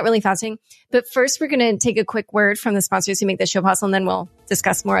I find that really fascinating. But first, we're going to take a quick word from the sponsors who make the show possible, and then we'll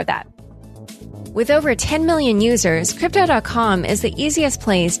discuss more of that. With over 10 million users, Crypto.com is the easiest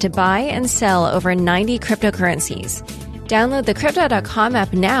place to buy and sell over 90 cryptocurrencies. Download the Crypto.com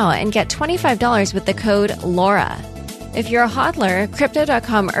app now and get $25 with the code LAURA. If you're a hodler,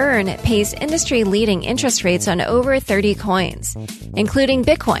 Crypto.com Earn pays industry-leading interest rates on over 30 coins, including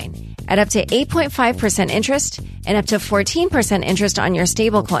Bitcoin, at up to 8.5% interest and up to 14% interest on your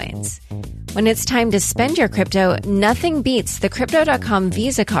stablecoins. When it's time to spend your crypto, nothing beats the Crypto.com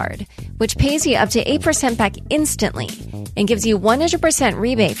Visa card, which pays you up to 8% back instantly and gives you 100%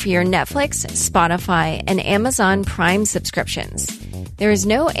 rebate for your Netflix, Spotify, and Amazon Prime subscriptions. There is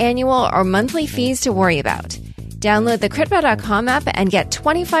no annual or monthly fees to worry about. Download the Crypto.com app and get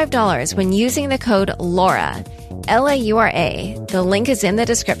 $25 when using the code LAURA, L-A-U-R-A. The link is in the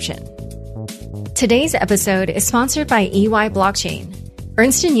description. Today's episode is sponsored by EY Blockchain.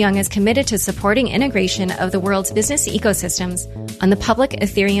 Ernst & Young is committed to supporting integration of the world's business ecosystems on the public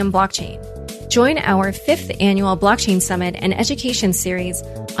Ethereum blockchain. Join our 5th annual Blockchain Summit and Education Series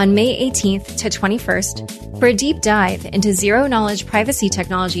on May 18th to 21st for a deep dive into zero-knowledge privacy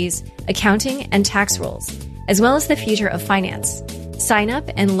technologies, accounting, and tax rules, as well as the future of finance. Sign up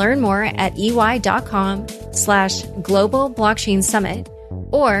and learn more at ey.com/global blockchain summit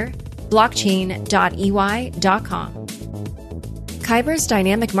or blockchain.ey.com. Kyber's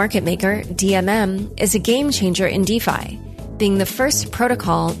dynamic market maker, DMM, is a game changer in DeFi, being the first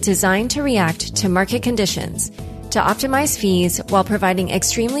protocol designed to react to market conditions to optimize fees while providing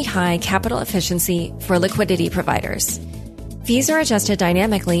extremely high capital efficiency for liquidity providers. Fees are adjusted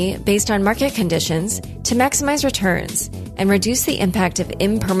dynamically based on market conditions to maximize returns and reduce the impact of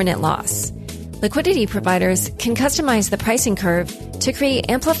impermanent loss. Liquidity providers can customize the pricing curve to create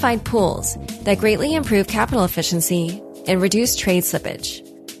amplified pools that greatly improve capital efficiency and reduce trade slippage.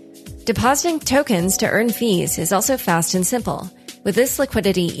 Depositing tokens to earn fees is also fast and simple, with this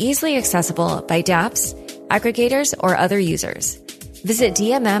liquidity easily accessible by dApps, aggregators, or other users. Visit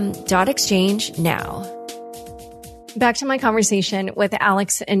dmm.exchange now. Back to my conversation with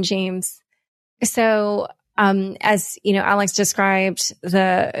Alex and James. So, as you know, Alex described,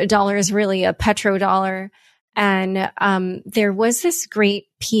 the dollar is really a petrodollar. And there was this great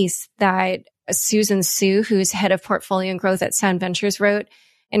piece that Susan Su, who's head of portfolio and growth at Sound Ventures, wrote,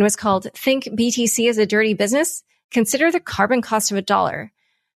 and was called "Think BTC is a Dirty Business? Consider the carbon cost of a dollar."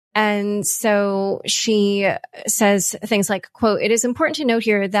 And so she says things like, quote, "It is important to note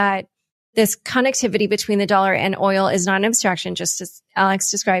here that this connectivity between the dollar and oil is not an abstraction, just as Alex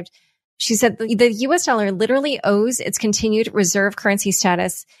described." She said the US dollar literally owes its continued reserve currency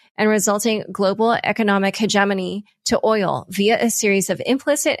status and resulting global economic hegemony to oil via a series of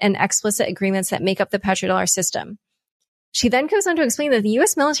implicit and explicit agreements that make up the petrodollar system. She then goes on to explain that the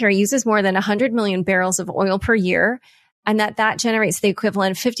U.S. military uses more than 100 million barrels of oil per year, and that generates the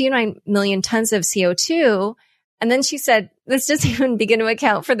equivalent of 59 million tons of CO2. And then she said, this doesn't even begin to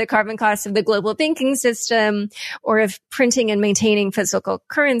account for the carbon cost of the global banking system or of printing and maintaining physical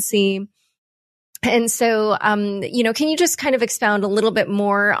currency. And so, can you just kind of expound a little bit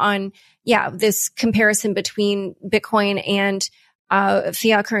more on, this comparison between Bitcoin and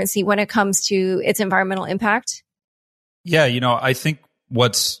fiat currency when it comes to its environmental impact? Yeah, I think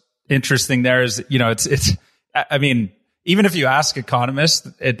what's interesting there is, I mean, even if you ask economists,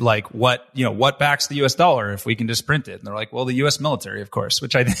 what backs the US dollar if we can just print it? And they're like, well, the US military, of course,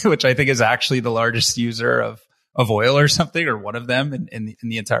 which I think is actually the largest user of oil or something, or one of them in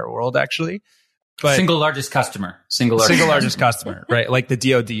the entire world, actually. But single largest customer, right? Like the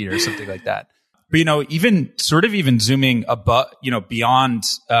DoD or something like that. But, even zooming above, beyond,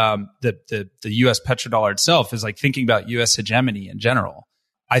 the US petrodollar itself is like thinking about US hegemony in general,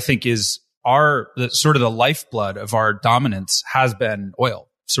 I think is the lifeblood of our dominance has been oil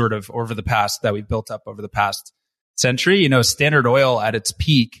that we've built up over the past century. Standard Oil at its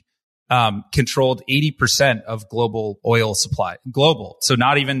peak, controlled 80% of global oil supply, global. So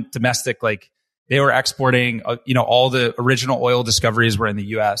not even domestic, like they were exporting, all the original oil discoveries were in the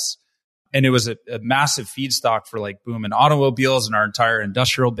US. And it was a massive feedstock for like booming automobiles and our entire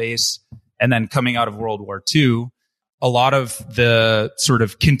industrial base. And then coming out of World War II, a lot of the sort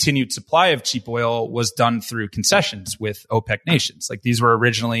of continued supply of cheap oil was done through concessions with OPEC nations. Like these were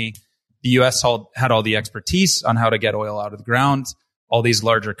originally, the US had all the expertise on how to get oil out of the ground. All these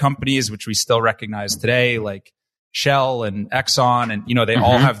larger companies, which we still recognize today, like Shell and Exxon, and, they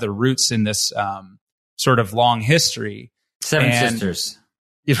all have their roots in this, sort of long history. Seven Sisters.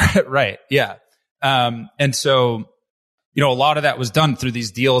 Right. Yeah. And so, a lot of that was done through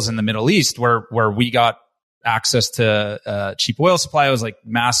these deals in the Middle East where we got access to cheap oil supply. It was like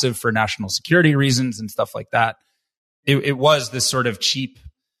massive for national security reasons and stuff like that. It was this sort of cheap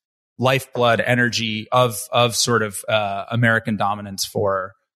lifeblood energy of sort of American dominance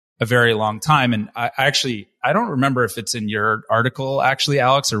for a very long time. And I don't remember if it's in your article, actually,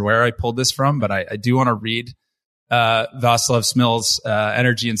 Alex, or where I pulled this from, but I do want to read Václav Smil's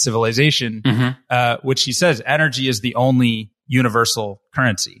Energy and Civilization, which he says energy is the only universal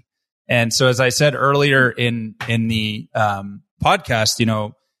currency. And so, as I said earlier in the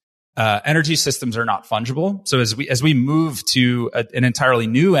podcast, energy systems are not fungible. So as we move to an entirely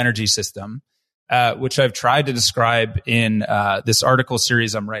new energy system, which I've tried to describe in this article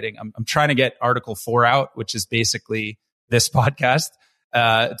series I'm writing, I'm trying to get article 4 out, which is basically this podcast.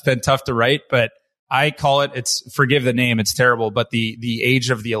 It's been tough to write, but I call it, forgive the name, it's terrible, but the age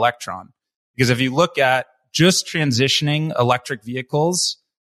of the electron. Because if you look at just transitioning electric vehicles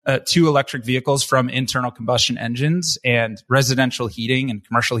to electric vehicles from internal combustion engines and residential heating and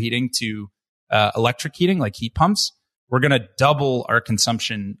commercial heating to electric heating, like heat pumps, we're going to double our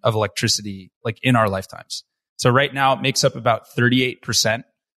consumption of electricity like in our lifetimes. So right now it makes up about 38%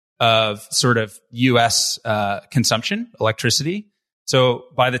 of sort of US consumption, electricity. So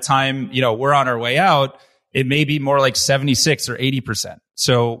by the time, we're on our way out, it may be more like 76 or 80%.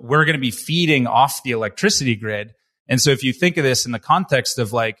 So we're going to be feeding off the electricity grid. And so if you think of this in the context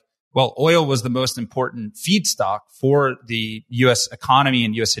of oil was the most important feedstock for the US economy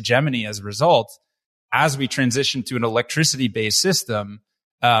and US hegemony as a result, as we transition to an electricity-based system,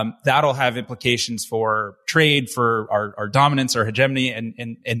 that'll have implications for trade, for our dominance, our hegemony,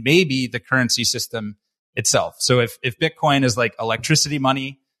 and maybe the currency system itself. So if Bitcoin is like electricity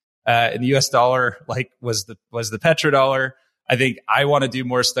money, and the US dollar was the petrodollar, I think I want to do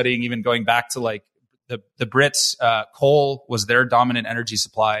more studying, even going back to the Brits, coal was their dominant energy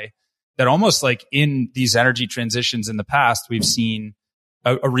supply. That almost like in these energy transitions in the past, we've seen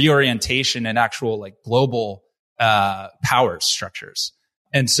a reorientation in actual global power structures.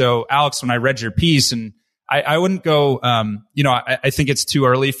 And so, Alex, when I read your piece, and I wouldn't go, I think it's too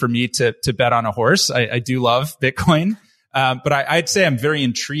early for me to bet on a horse. I do love Bitcoin, but I'd say I'm very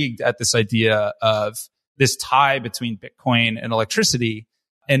intrigued at this idea of this tie between Bitcoin and electricity.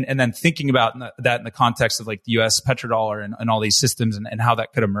 And then thinking about that in the context of the US petrodollar and all these systems and how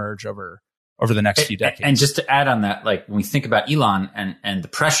that could emerge over the next few decades. And just to add on that, when we think about Elon and the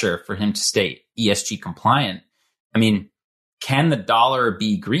pressure for him to stay ESG compliant, I mean, can the dollar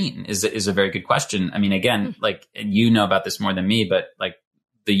be green is a very good question. I mean, again, and you know about this more than me, but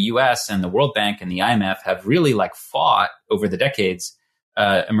the US and the World Bank and the IMF have really fought over the decades,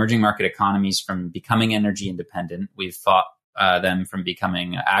 emerging market economies from becoming energy independent. We've fought them from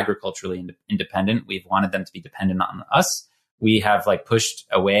becoming agriculturally independent. We've wanted them to be dependent on us. We have pushed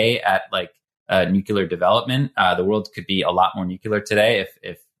away at nuclear development. The world could be a lot more nuclear today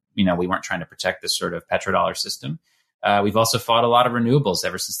if we weren't trying to protect this sort of petrodollar system. We've also fought a lot of renewables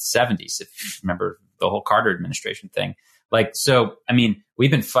ever since the 70s. If you remember the whole Carter administration thing, so, I mean,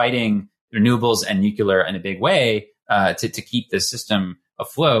 we've been fighting renewables and nuclear in a big way, to keep this system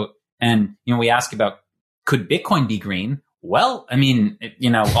afloat. And, we ask about, could Bitcoin be green? Well, I mean,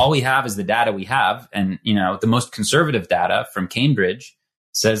 all we have is the data we have. And, the most conservative data from Cambridge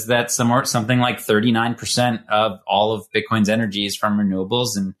says that something like 39% of all of Bitcoin's energy is from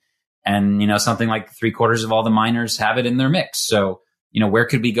renewables. And something like 3/4 of all the miners have it in their mix. So, where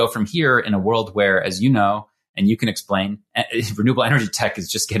could we go from here in a world where, as you know, and you can explain, renewable energy tech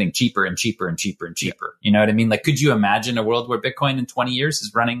is just getting cheaper and cheaper and cheaper and cheaper. You know what I mean? Could you imagine a world where Bitcoin in 20 years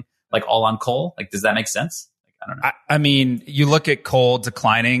is running all on coal? Does that make sense? I don't know. I mean, you look at coal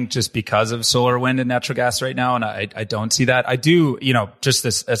declining just because of solar, wind, and natural gas right now, and I don't see that. I do, just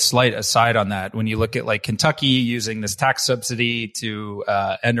a slight aside on that. When you look at Kentucky using this tax subsidy to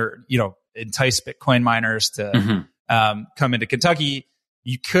entice Bitcoin miners to come into Kentucky,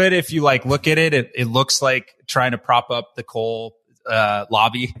 you could, if you look at it, it looks like trying to prop up the coal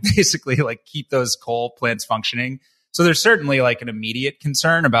lobby, basically, keep those coal plants functioning. So there's certainly an immediate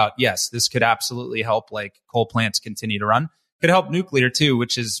concern about, yes, this could absolutely help coal plants continue to run. Could help nuclear too,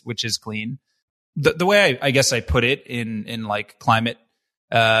 which is clean. The way I guess I put it in climate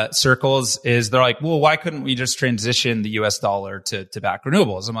circles is they're well, why couldn't we just transition the US dollar to back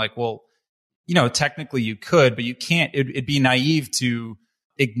renewables? I'm well, technically you could, but you can't. It'd be naive to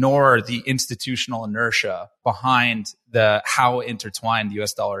ignore the institutional inertia behind how intertwined the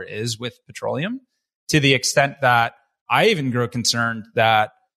US dollar is with petroleum, to the extent that I even grow concerned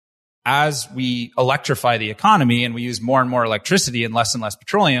that as we electrify the economy and we use more and more electricity and less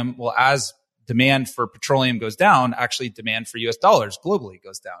petroleum, well, as demand for petroleum goes down, actually demand for US dollars globally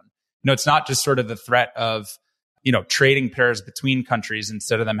goes down. It's not just sort of the threat of, trading pairs between countries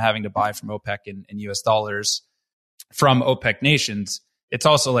instead of them having to buy from OPEC in US dollars from OPEC nations. It's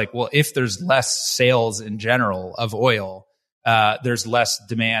also like, well, if there's less sales in general of oil, there's less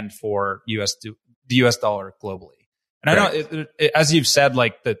demand for the US dollar globally. And right. I don't, as you've said,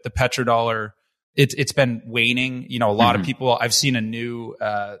 like the petrodollar, it's been waning. A lot of people, I've seen a new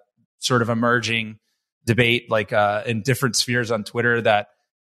sort of emerging debate, like in different spheres on Twitter, that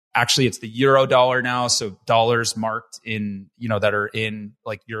actually it's the euro dollar now. So dollars marked in, that are in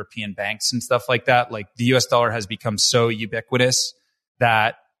like European banks and stuff like that. Like the US dollar has become so ubiquitous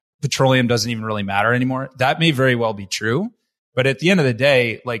that petroleum doesn't even really matter anymore. That may very well be true. But at the end of the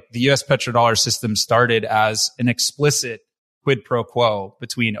day, like the US petrodollar system started as an explicit quid pro quo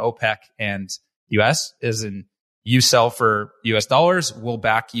between OPEC and US, as in you sell for US dollars, we'll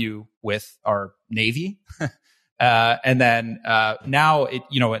back you with our Navy. And then now,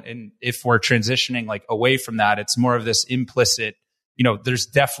 and if we're transitioning like away from that, it's more of this implicit, there's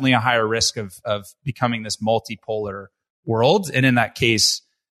definitely a higher risk of becoming this multipolar world. And in that case,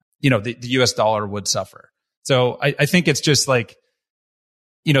 the US dollar would suffer. So I think it's just like,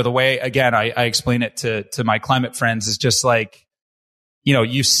 the way, again, I explain it to my climate friends is just like,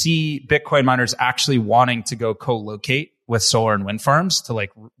 you see Bitcoin miners actually wanting to go co-locate with solar and wind farms to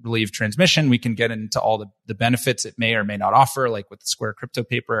like relieve transmission. We can get into all the benefits it may or may not offer, like with the Square crypto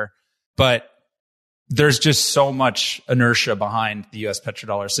paper. But there's just so much inertia behind the US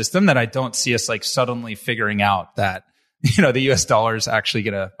petrodollar system that I don't see us like suddenly figuring out that, the US dollar is actually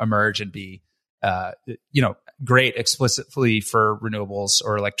going to emerge and be great explicitly for renewables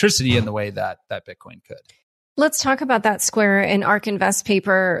or electricity in the way that Bitcoin could. Let's talk about that Square and ARK Invest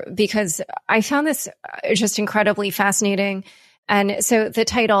paper, because I found this just incredibly fascinating. And so the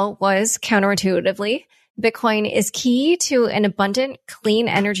title was counterintuitively, Bitcoin is key to an abundant, clean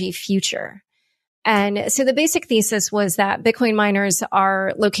energy future. And so the basic thesis was that Bitcoin miners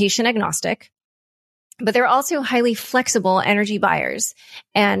are location agnostic, but they're also highly flexible energy buyers,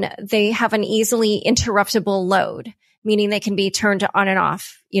 and they have an easily interruptible load, meaning they can be turned on and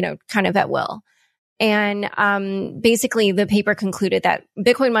off, kind of at will. And basically the paper concluded that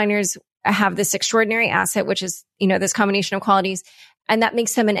Bitcoin miners have this extraordinary asset, which is, this combination of qualities, and that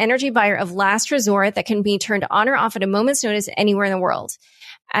makes them an energy buyer of last resort that can be turned on or off at a moment's notice anywhere in the world.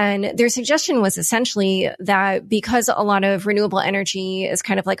 And their suggestion was essentially that because a lot of renewable energy is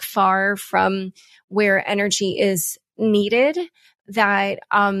kind of like far from where energy is needed, that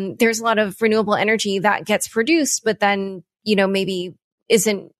there's a lot of renewable energy that gets produced, but then, maybe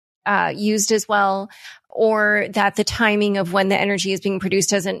isn't used as well, or that the timing of when the energy is being produced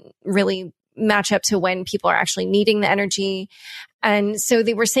doesn't really match up to when people are actually needing the energy. And so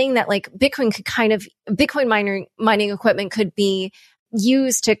they were saying that like Bitcoin mining equipment could be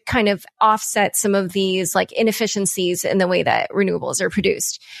used to kind of offset some of these like inefficiencies in the way that renewables are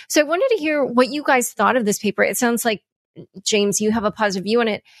produced. So I wanted to hear what you guys thought of this paper. It sounds like, James, you have a positive view on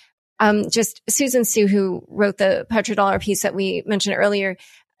it. Just Susan Su, who wrote the petrodollar piece that we mentioned earlier,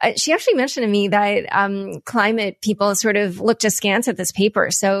 she actually mentioned to me that climate people sort of looked askance at this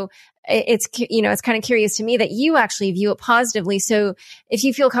paper. So it's kind of curious to me that you actually view it positively. So if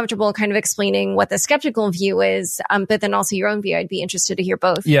you feel comfortable kind of explaining what the skeptical view is, but then also your own view, I'd be interested to hear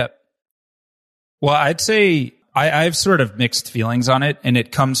both. Yeah. Well, I'd say I have sort of mixed feelings on it, and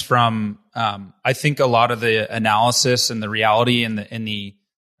it comes from I think a lot of the analysis and the reality and the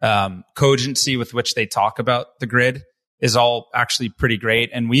cogency with which they talk about the grid is all actually pretty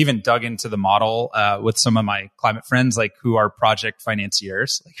great. And we even dug into the model with some of my climate friends, like who are project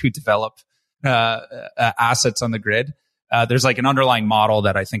financiers, like who develop assets on the grid. There's like an underlying model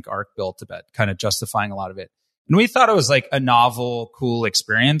that I think ARK built about kind of justifying a lot of it. And we thought it was like a novel, cool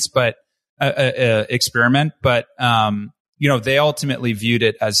experiment, but they ultimately viewed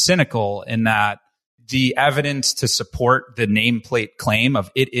it as cynical in that the evidence to support the nameplate claim of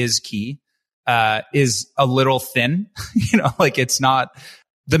it is key is a little thin. Like it's not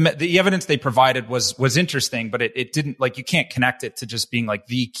the evidence they provided was interesting, but it didn't, like, you can't connect it to just being like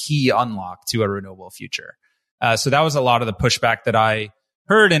the key unlock to a renewable future. So that was a lot of the pushback that I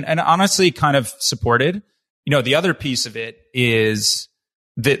heard and honestly kind of supported. The other piece of it is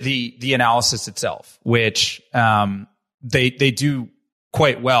the analysis itself, which they do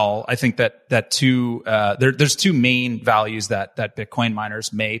quite well. I think that there's two main values that Bitcoin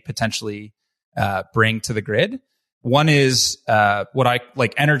miners may potentially bring to the grid. One is what I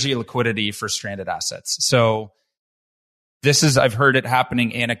like energy liquidity for stranded assets. So I've heard it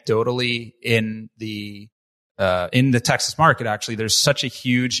happening anecdotally in the Texas market. Actually, there's such a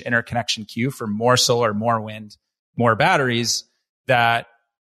huge interconnection queue for more solar, more wind, more batteries that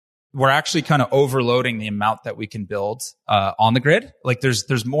we're actually kind of overloading the amount that we can build on the grid. Like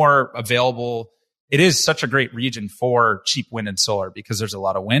there's more available. It is such a great region for cheap wind and solar because there's a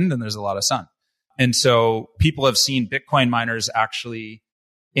lot of wind and there's a lot of sun. And so people have seen Bitcoin miners actually,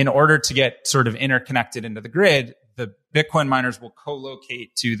 in order to get sort of interconnected into the grid, the Bitcoin miners will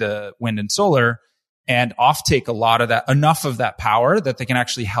co-locate to the wind and solar and offtake a lot of that, enough of that power that they can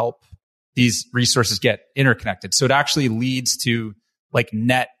actually help these resources get interconnected. So it actually leads to like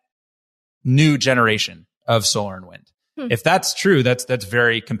net new generation of solar and wind. If that's true, that's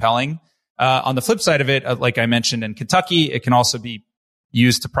very compelling. On the flip side of it, like I mentioned in Kentucky, it can also be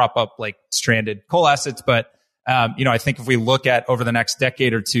used to prop up like stranded coal assets. But I think if we look at over the next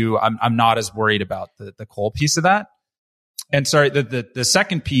decade or two, I'm not as worried about the coal piece of that. And sorry, the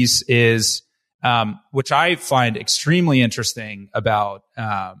second piece is which I find extremely interesting about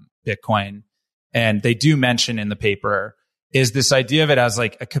Bitcoin, and they do mention in the paper, is this idea of it as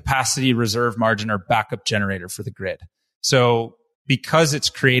like a capacity reserve margin or backup generator for the grid. So because it's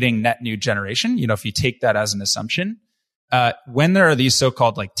creating net new generation, if you take that as an assumption, when there are these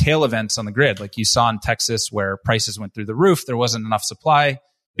so-called like tail events on the grid, like you saw in Texas where prices went through the roof, there wasn't enough supply,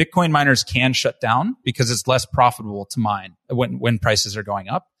 Bitcoin miners can shut down because it's less profitable to mine when prices are going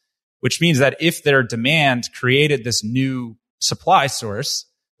up, which means that if their demand created this new supply source,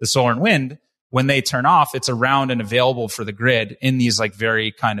 the solar and wind, when they turn off, it's around and available for the grid in these like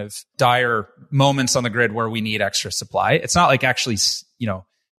very kind of dire moments on the grid where we need extra supply. It's not like actually,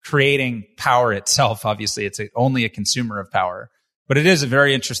 creating power itself. Obviously, it's only a consumer of power, but it is a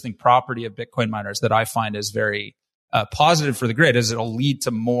very interesting property of Bitcoin miners that I find is very positive for the grid, as it'll lead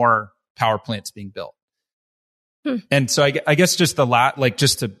to more power plants being built. And so I guess just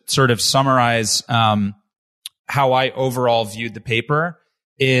just to sort of summarize how I overall viewed the paper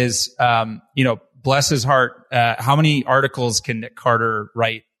is, bless his heart, how many articles can Nick Carter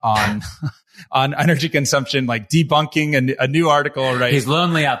write on on energy consumption, like debunking a new article, right? He's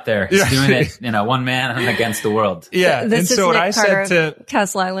lonely out there. He's doing it, one man against the world. Yeah. This and is so what Nick I Carter said to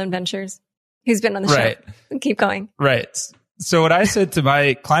Castle Island Ventures. He's been on the show. Keep going. Right. So what I said to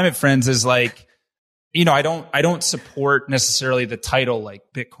my climate friends is like, I don't support necessarily the title like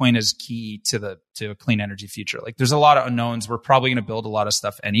Bitcoin is key to a clean energy future. Like there's a lot of unknowns. We're probably going to build a lot of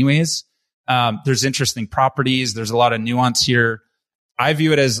stuff anyways. There's interesting properties. There's a lot of nuance here. I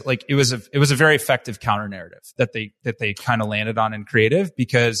view it as like it was a very effective counter narrative that they kind of landed on in creative,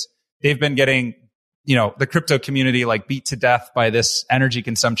 because they've been getting, the crypto community like beat to death by this energy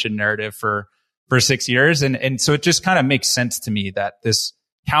consumption narrative for 6 years. And so it just kind of makes sense to me that this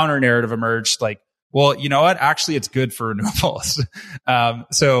counter narrative emerged like, well, you know what? Actually, it's good for renewables.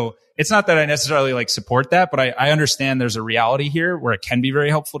 So it's not that I necessarily like support that, but I understand there's a reality here where it can be very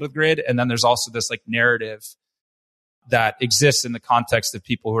helpful to the grid. And then there's also this like narrative that exists in the context of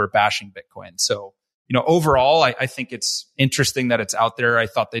people who are bashing Bitcoin. So, overall, I think it's interesting that it's out there. I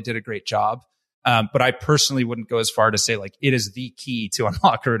thought they did a great job. But I personally wouldn't go as far to say like it is the key to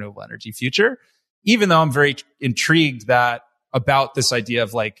unlock a renewable energy future, even though I'm very intrigued about this idea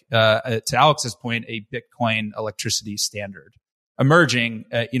of like, to Alex's point, a Bitcoin electricity standard emerging,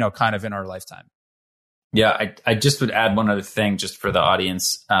 kind of in our lifetime. Yeah. I just would add one other thing just for the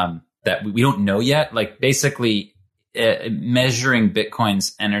audience, that we don't know yet. Like basically, measuring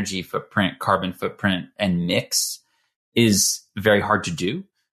Bitcoin's energy footprint, carbon footprint, and mix is very hard to do,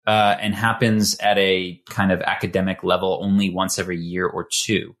 and happens at a kind of academic level only once every year or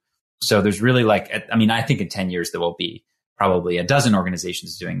two. So there's really I think in 10 years there will be probably a dozen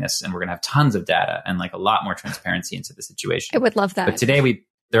organizations doing this, and we're going to have tons of data and like a lot more transparency into the situation. I would love that. But today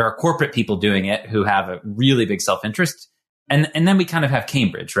there are corporate people doing it who have a really big self-interest. And then we kind of have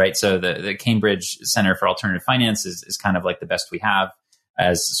Cambridge, right? So the Cambridge Center for Alternative Finance is kind of like the best we have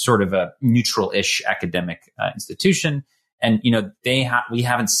as sort of a neutral-ish academic institution. And, we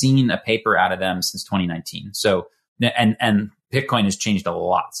haven't seen a paper out of them since 2019. So, and Bitcoin has changed a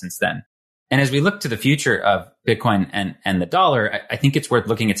lot since then. And as we look to the future of Bitcoin and the dollar, I think it's worth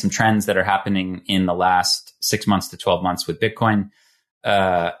looking at some trends that are happening in the last 6 months to 12 months with Bitcoin.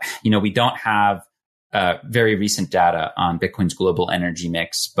 We don't have very recent data on Bitcoin's global energy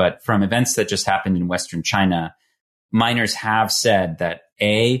mix, but from events that just happened in Western China, miners have said that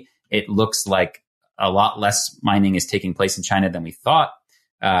it looks like a lot less mining is taking place in China than we thought,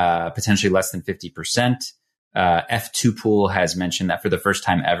 potentially less than 50%. F2 Pool has mentioned that for the first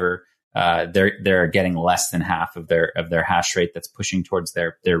time ever, they're getting less than half of their hash rate that's pushing towards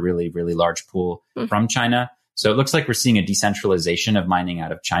their really, really large pool from China. So it looks like we're seeing a decentralization of mining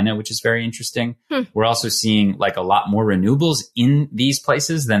out of China, which is very interesting. We're also seeing like a lot more renewables in these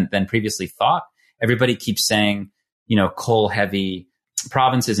places than previously thought. Everybody keeps saying, coal heavy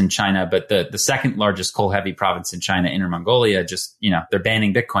provinces in China, but the second largest coal heavy province in China, Inner Mongolia, just, they're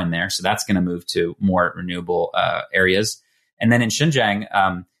banning Bitcoin there. So that's going to move to more renewable areas. And then in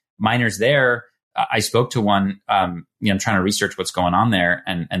Xinjiang, miners there, I spoke to one, I'm trying to research what's going on there.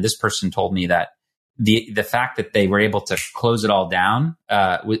 And this person told me that the fact that they were able to close it all down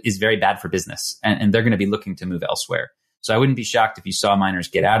is very bad for business. And they're going to be looking to move elsewhere. So I wouldn't be shocked if you saw miners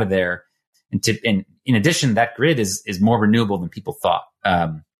get out of there. And in addition, that grid is more renewable than people thought.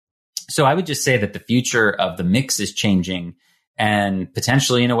 So I would just say that the future of the mix is changing, and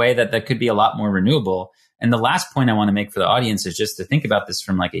potentially in a way that could be a lot more renewable. And the last point I want to make for the audience is just to think about this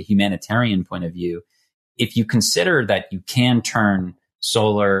from like a humanitarian point of view. If you consider that you can turn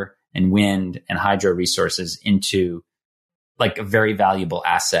solar and wind and hydro resources into like a very valuable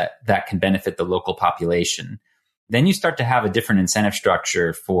asset that can benefit the local population, then you start to have a different incentive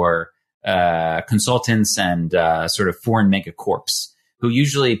structure for consultants and sort of foreign megacorps who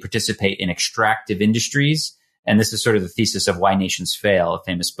usually participate in extractive industries. And this is sort of the thesis of Why Nations Fail, a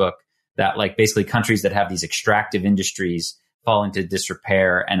famous book, that like basically countries that have these extractive industries fall into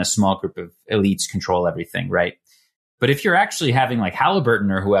disrepair and a small group of elites control everything, right? But if you're actually having like Halliburton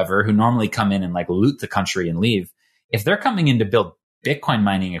or whoever who normally come in and like loot the country and leave, if they're coming in to build Bitcoin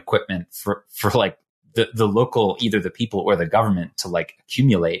mining equipment for like the local, either the people or the government to like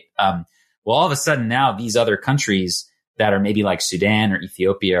accumulate, well, all of a sudden now these other countries that are maybe like Sudan or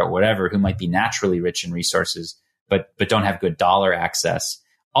Ethiopia or whatever, who might be naturally rich in resources, but don't have good dollar access,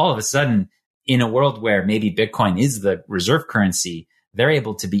 all of a sudden in a world where maybe Bitcoin is the reserve currency, they're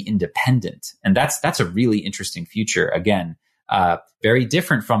able to be independent. And that's a really interesting future. Again, very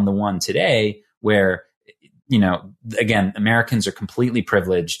different from the one today where, again, Americans are completely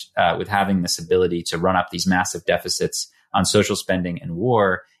privileged with having this ability to run up these massive deficits on social spending and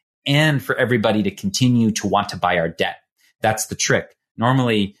war, and for everybody to continue to want to buy our debt. That's the trick.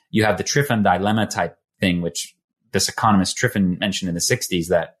 Normally, you have the Triffin dilemma type thing, which this economist Triffin mentioned in the 60s,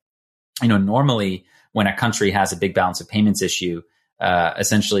 that, normally when a country has a big balance of payments issue,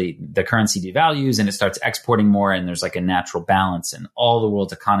 essentially the currency devalues and it starts exporting more, and there's like a natural balance, and all the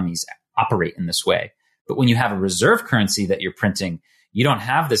world's economies operate in this way. But when you have a reserve currency that you're printing, you don't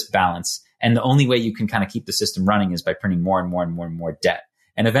have this balance. And the only way you can kind of keep the system running is by printing more and more and more and more debt.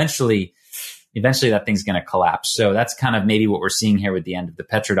 And eventually that thing's going to collapse. So that's kind of maybe what we're seeing here with the end of the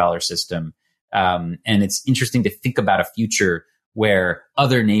petrodollar system. And it's interesting to think about a future where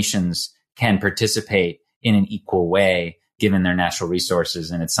other nations can participate in an equal way, given their natural resources.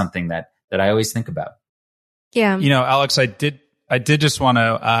 And it's something that I always think about. Yeah. Alex, I did just want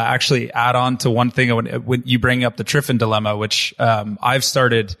to actually add on to one thing when you bring up the Triffin dilemma, which I've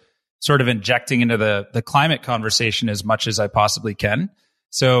started sort of injecting into the climate conversation as much as I possibly can.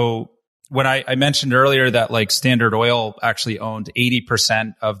 So when I mentioned earlier that like Standard Oil actually owned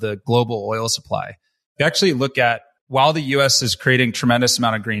 80% of the global oil supply, if you actually look at, while the U.S. is creating tremendous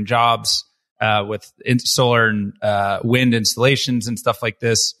amount of green jobs with solar and wind installations and stuff like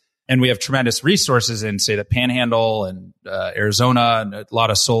this, and we have tremendous resources in, say, the Panhandle and Arizona, and a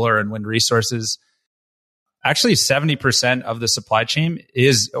lot of solar and wind resources, actually 70% of the supply chain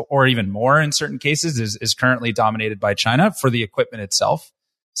is, or even more in certain cases, is currently dominated by China for the equipment itself.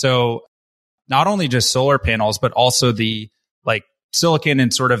 So not only just solar panels, but also the like silicon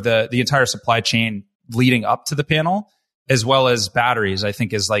and sort of the entire supply chain leading up to the panel, as well as batteries, I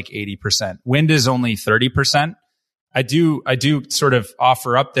think is like 80%. Wind is only 30%. I do sort of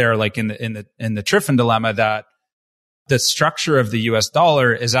offer up there, like in the Triffin dilemma, that the structure of the US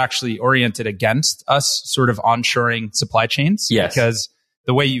dollar is actually oriented against us sort of onshoring supply chains. Yes. Because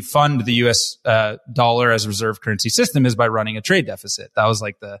the way you fund the US dollar as a reserve currency system is by running a trade deficit.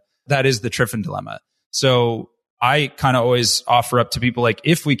 That is the Triffin dilemma. So I kind of always offer up to people, like,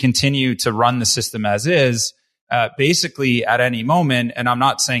 if we continue to run the system as is, basically at any moment, and I'm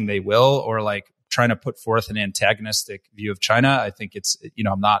not saying they will, or like trying to put forth an antagonistic view of China. I think it's,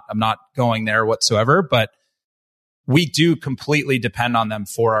 I'm not going there whatsoever, but we do completely depend on them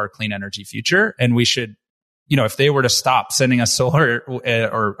for our clean energy future. And we should, if they were to stop sending us solar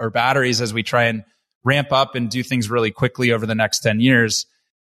or batteries as we try and ramp up and do things really quickly over the next 10 years,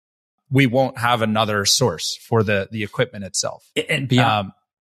 we won't have another source for the equipment itself. And beyond,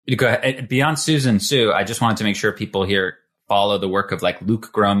 go ahead. Beyond Susan Su, I just wanted to make sure people here follow the work of like Luke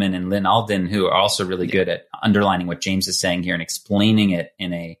Groman and Lynn Alden, who are also really good at underlining what James is saying here and explaining it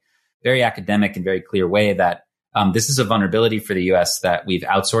in a very academic and very clear way that This is a vulnerability for the US that we've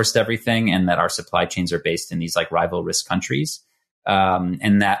outsourced everything and that our supply chains are based in these like rival risk countries.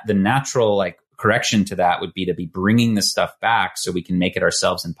 And that the natural like correction to that would be to be bringing the stuff back so we can make it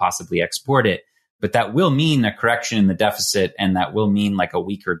ourselves and possibly export it. But that will mean a correction in the deficit, and that will mean like a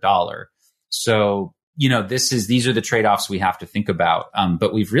weaker dollar. So, these are the trade-offs we have to think about.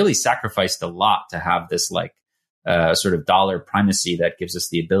 But we've really sacrificed a lot to have this like sort of dollar primacy that gives us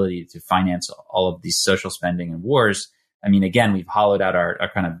the ability to finance all of these social spending and wars. I mean, again, we've hollowed out our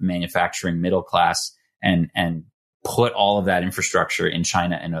kind of manufacturing middle class and put all of that infrastructure in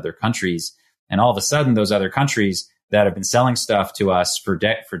China and other countries. And all of a sudden, those other countries that have been selling stuff to us for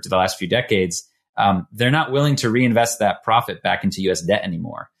the last few decades, they're not willing to reinvest that profit back into U.S. debt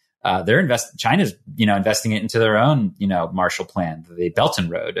anymore. China's, investing it into their own, Marshall Plan, the Belt and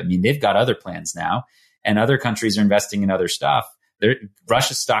Road. I mean, they've got other plans now, and other countries are investing in other stuff.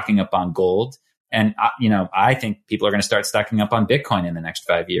 Russia's stocking up on gold. And, I think people are going to start stocking up on Bitcoin in the next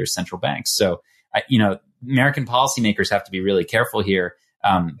 5 years, central banks. So, American policymakers have to be really careful here.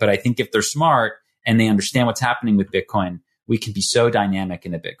 But I think if they're smart and they understand what's happening with Bitcoin, we can be so dynamic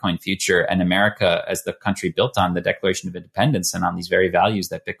in the Bitcoin future. And America, as the country built on the Declaration of Independence and on these very values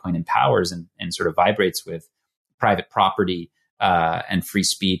that Bitcoin empowers and sort of vibrates with, private property and free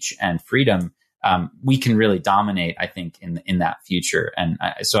speech and freedom, we can really dominate, I think, in that future. And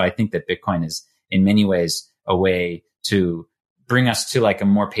so I think that Bitcoin is in many ways a way to bring us to like a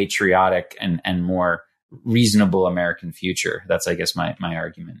more patriotic and more reasonable American future. That's, I guess, my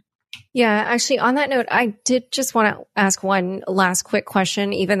argument. Yeah, actually, on that note, I did just want to ask one last quick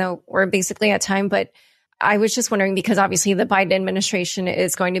question, even though we're basically at time. But I was just wondering, because obviously the Biden administration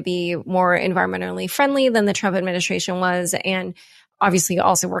is going to be more environmentally friendly than the Trump administration was. And obviously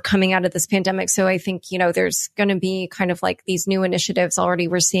also we're coming out of this pandemic. So I think, there's going to be kind of like these new initiatives already.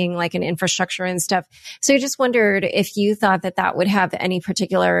 We're seeing like an infrastructure and stuff. So I just wondered if you thought that would have any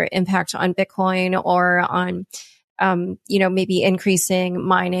particular impact on Bitcoin or on maybe increasing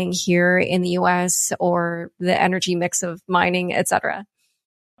mining here in the US or the energy mix of mining, et cetera.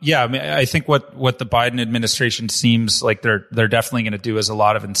 Yeah, I mean, I think what the Biden administration seems like they're definitely going to do is a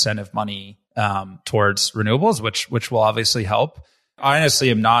lot of incentive money towards renewables, which will obviously help. I honestly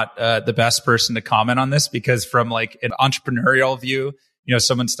am not the best person to comment on this, because from like an entrepreneurial view,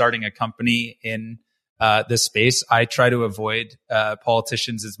 someone starting a company in this space, I try to avoid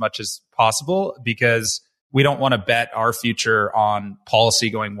politicians as much as possible, because we don't want to bet our future on policy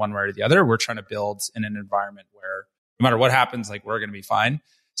going one way or the other. We're trying to build in an environment where no matter what happens, like we're going to be fine.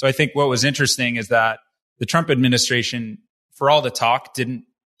 So I think what was interesting is that the Trump administration, for all the talk, didn't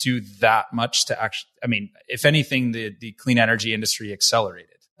do that much to actually, I mean, if anything, the clean energy industry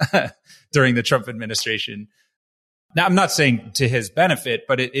accelerated during the Trump administration. Now, I'm not saying to his benefit,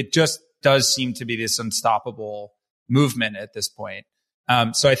 but it just does seem to be this unstoppable movement at this point.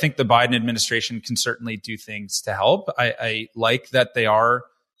 So I think the Biden administration can certainly do things to help. I like that they are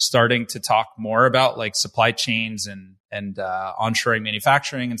starting to talk more about like supply chains and onshoring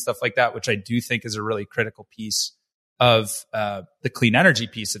manufacturing and stuff like that, which I do think is a really critical piece of the clean energy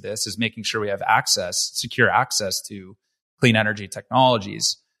piece of this, is making sure we have secure access to clean energy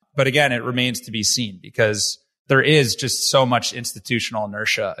technologies. But again, it remains to be seen, because there is just so much institutional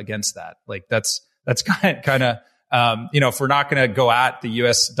inertia against that. Like that's kind of if we're not going to go at the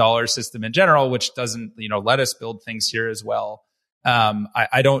US dollar system in general, which doesn't, let us build things here as well.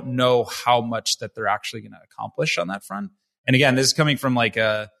 I don't know how much that they're actually going to accomplish on that front. And again, this is coming from like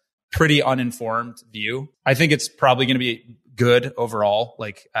a pretty uninformed view. I think it's probably going to be good overall.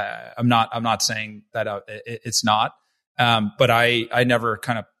 Like, I'm not saying that it's not. But I never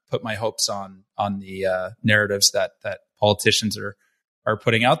kind of put my hopes on the narratives that politicians are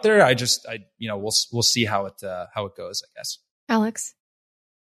putting out there. We'll see how it goes, I guess. Alex?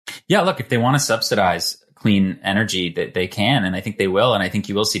 Yeah, look, if they want to subsidize clean energy, that they can, and I think they will. And I think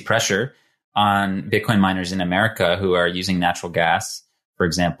you will see pressure on Bitcoin miners in America who are using natural gas, for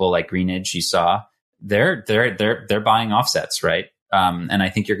example, like Greenidge. You saw they're buying offsets, right? And I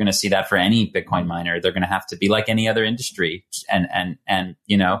think you're going to see that for any Bitcoin miner. They're going to have to be like any other industry, and they're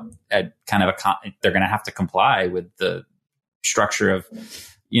going to have to comply with the structure of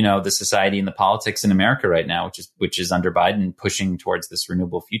the society and the politics in America right now, which is under Biden pushing towards this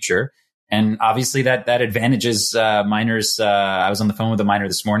renewable future. And obviously that advantages miners. I was on the phone with a miner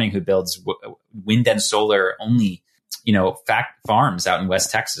this morning who builds wind and solar only, farms out in West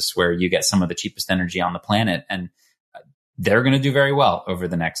Texas, where you get some of the cheapest energy on the planet. And they're going to do very well over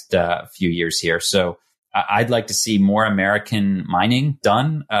the next few years here. So I'd like to see more American mining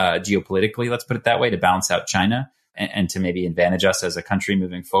done geopolitically, let's put it that way, to balance out China and to maybe advantage us as a country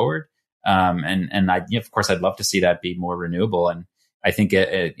moving forward. And of course, I'd love to see that be more renewable. And I think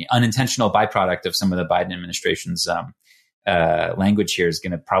an unintentional byproduct of some of the Biden administration's language here is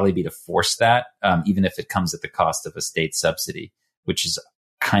going to probably be to force that, even if it comes at the cost of a state subsidy, which is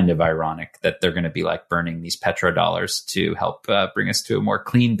kind of ironic that they're going to be like burning these petrodollars to help bring us to a more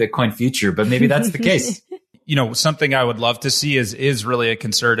clean Bitcoin future. But maybe that's the case. Something I would love to see is really a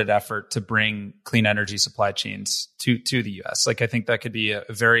concerted effort to bring clean energy supply chains to the US. Like, I think that could be a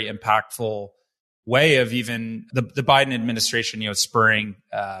very impactful way of even the Biden administration, spurring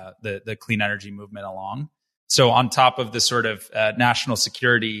the clean energy movement along. So on top of the sort of national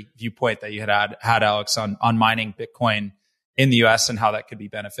security viewpoint that you had Alex on mining Bitcoin in the US and how that could be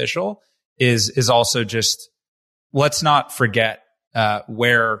beneficial is also just, let's not forget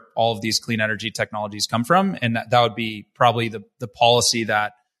where all of these clean energy technologies come from. And that would be probably the policy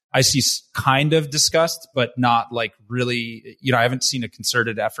that I see kind of discussed, but not like really, I haven't seen a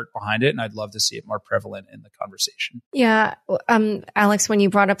concerted effort behind it. And I'd love to see it more prevalent in the conversation. Yeah. Alex, when you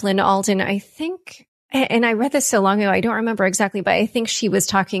brought up Lynn Alden, I think, and I read this so long ago, I don't remember exactly, but I think she was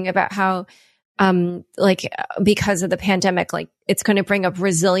talking about how because of the pandemic, like it's going to bring up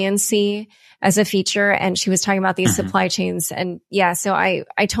resiliency as a feature. And she was talking about these supply chains. And yeah, so I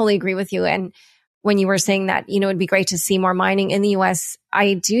totally agree with you. And when you were saying that, it'd be great to see more mining in the US,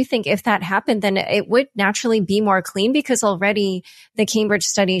 I do think if that happened, then it would naturally be more clean, because already the Cambridge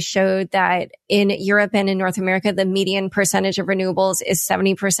study showed that in Europe and in North America, the median percentage of renewables is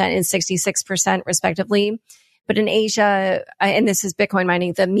 70% and 66% respectively. But in Asia, and this is Bitcoin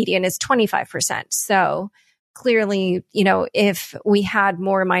mining, the median is 25%. So clearly, if we had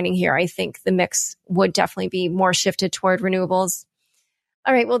more mining here, I think the mix would definitely be more shifted toward renewables.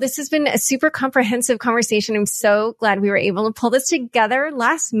 All right. Well, this has been a super comprehensive conversation. I'm so glad we were able to pull this together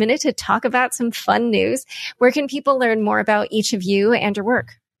last minute to talk about some fun news. Where can people learn more about each of you and your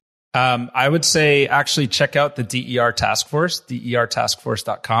work? I would say actually check out the DER Task Force,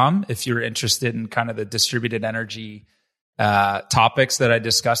 dertaskforce.com, if you're interested in kind of the distributed energy topics that I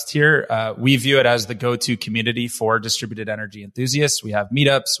discussed here. We view it as the go-to community for distributed energy enthusiasts. We have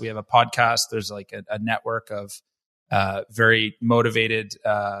meetups, we have a podcast. There's like a network of very motivated,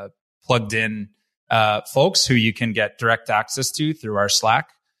 plugged in folks who you can get direct access to through our Slack.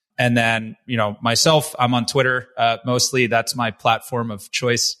 And then, myself, I'm on Twitter mostly. That's my platform of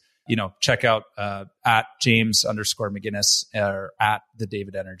choice. Check out at James_McGinnis or at the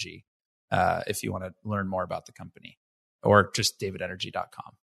David Energy if you want to learn more about the company, or just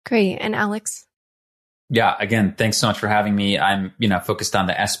davidenergy.com. Great. And Alex? Yeah, again, thanks so much for having me. I'm, focused on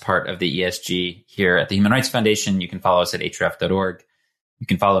the S part of the ESG here at the Human Rights Foundation. You can follow us at href.org. You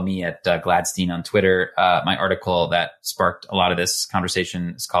can follow me at Gladstein on Twitter. My article that sparked a lot of this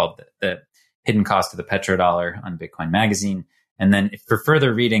conversation is called The Hidden Cost of the Petrodollar on Bitcoin Magazine. And then for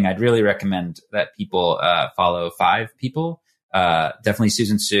further reading, I'd really recommend that people follow 5 people. Definitely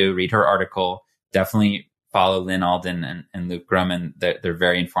Susan Su, read her article. Definitely follow Lynn Alden and Luke Grumman. They're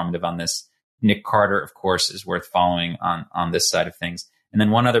very informative on this. Nick Carter, of course, is worth following on this side of things. And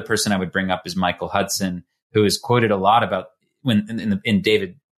then one other person I would bring up is Michael Hudson, who is quoted a lot about in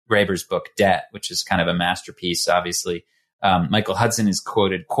David Graeber's book, Debt, which is kind of a masterpiece, obviously. Michael Hudson is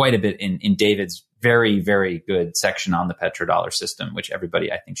quoted quite a bit in David's very, very good section on the petrodollar system, which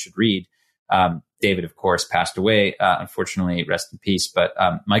everybody I think should read. David, of course, passed away. Unfortunately, rest in peace. But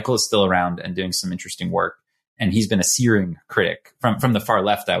Michael is still around and doing some interesting work. And he's been a searing critic from the far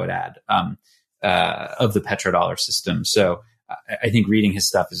left, I would add, of the petrodollar system. So I think reading his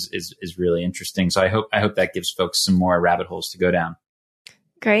stuff is really interesting. So I hope that gives folks some more rabbit holes to go down.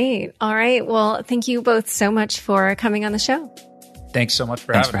 Great. All right. Well, thank you both so much for coming on the show. Thanks so much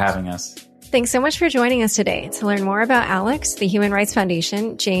for having us. Thanks so much for joining us today. To learn more about Alex, the Human Rights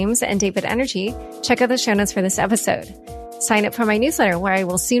Foundation, James, and David Energy, check out the show notes for this episode. Sign up for my newsletter, where I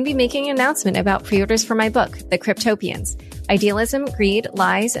will soon be making an announcement about pre-orders for my book, The Cryptopians: Idealism, Greed,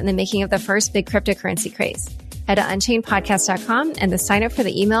 Lies, and the Making of the First Big Cryptocurrency Craze. Head to unchainedpodcast.com, and the sign up for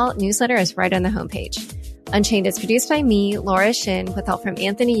the email newsletter is right on the homepage. Unchained is produced by me, Laura Shin, with help from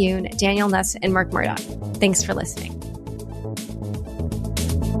Anthony Yoon, Daniel Nuss, and Mark Murdoch. Thanks for listening.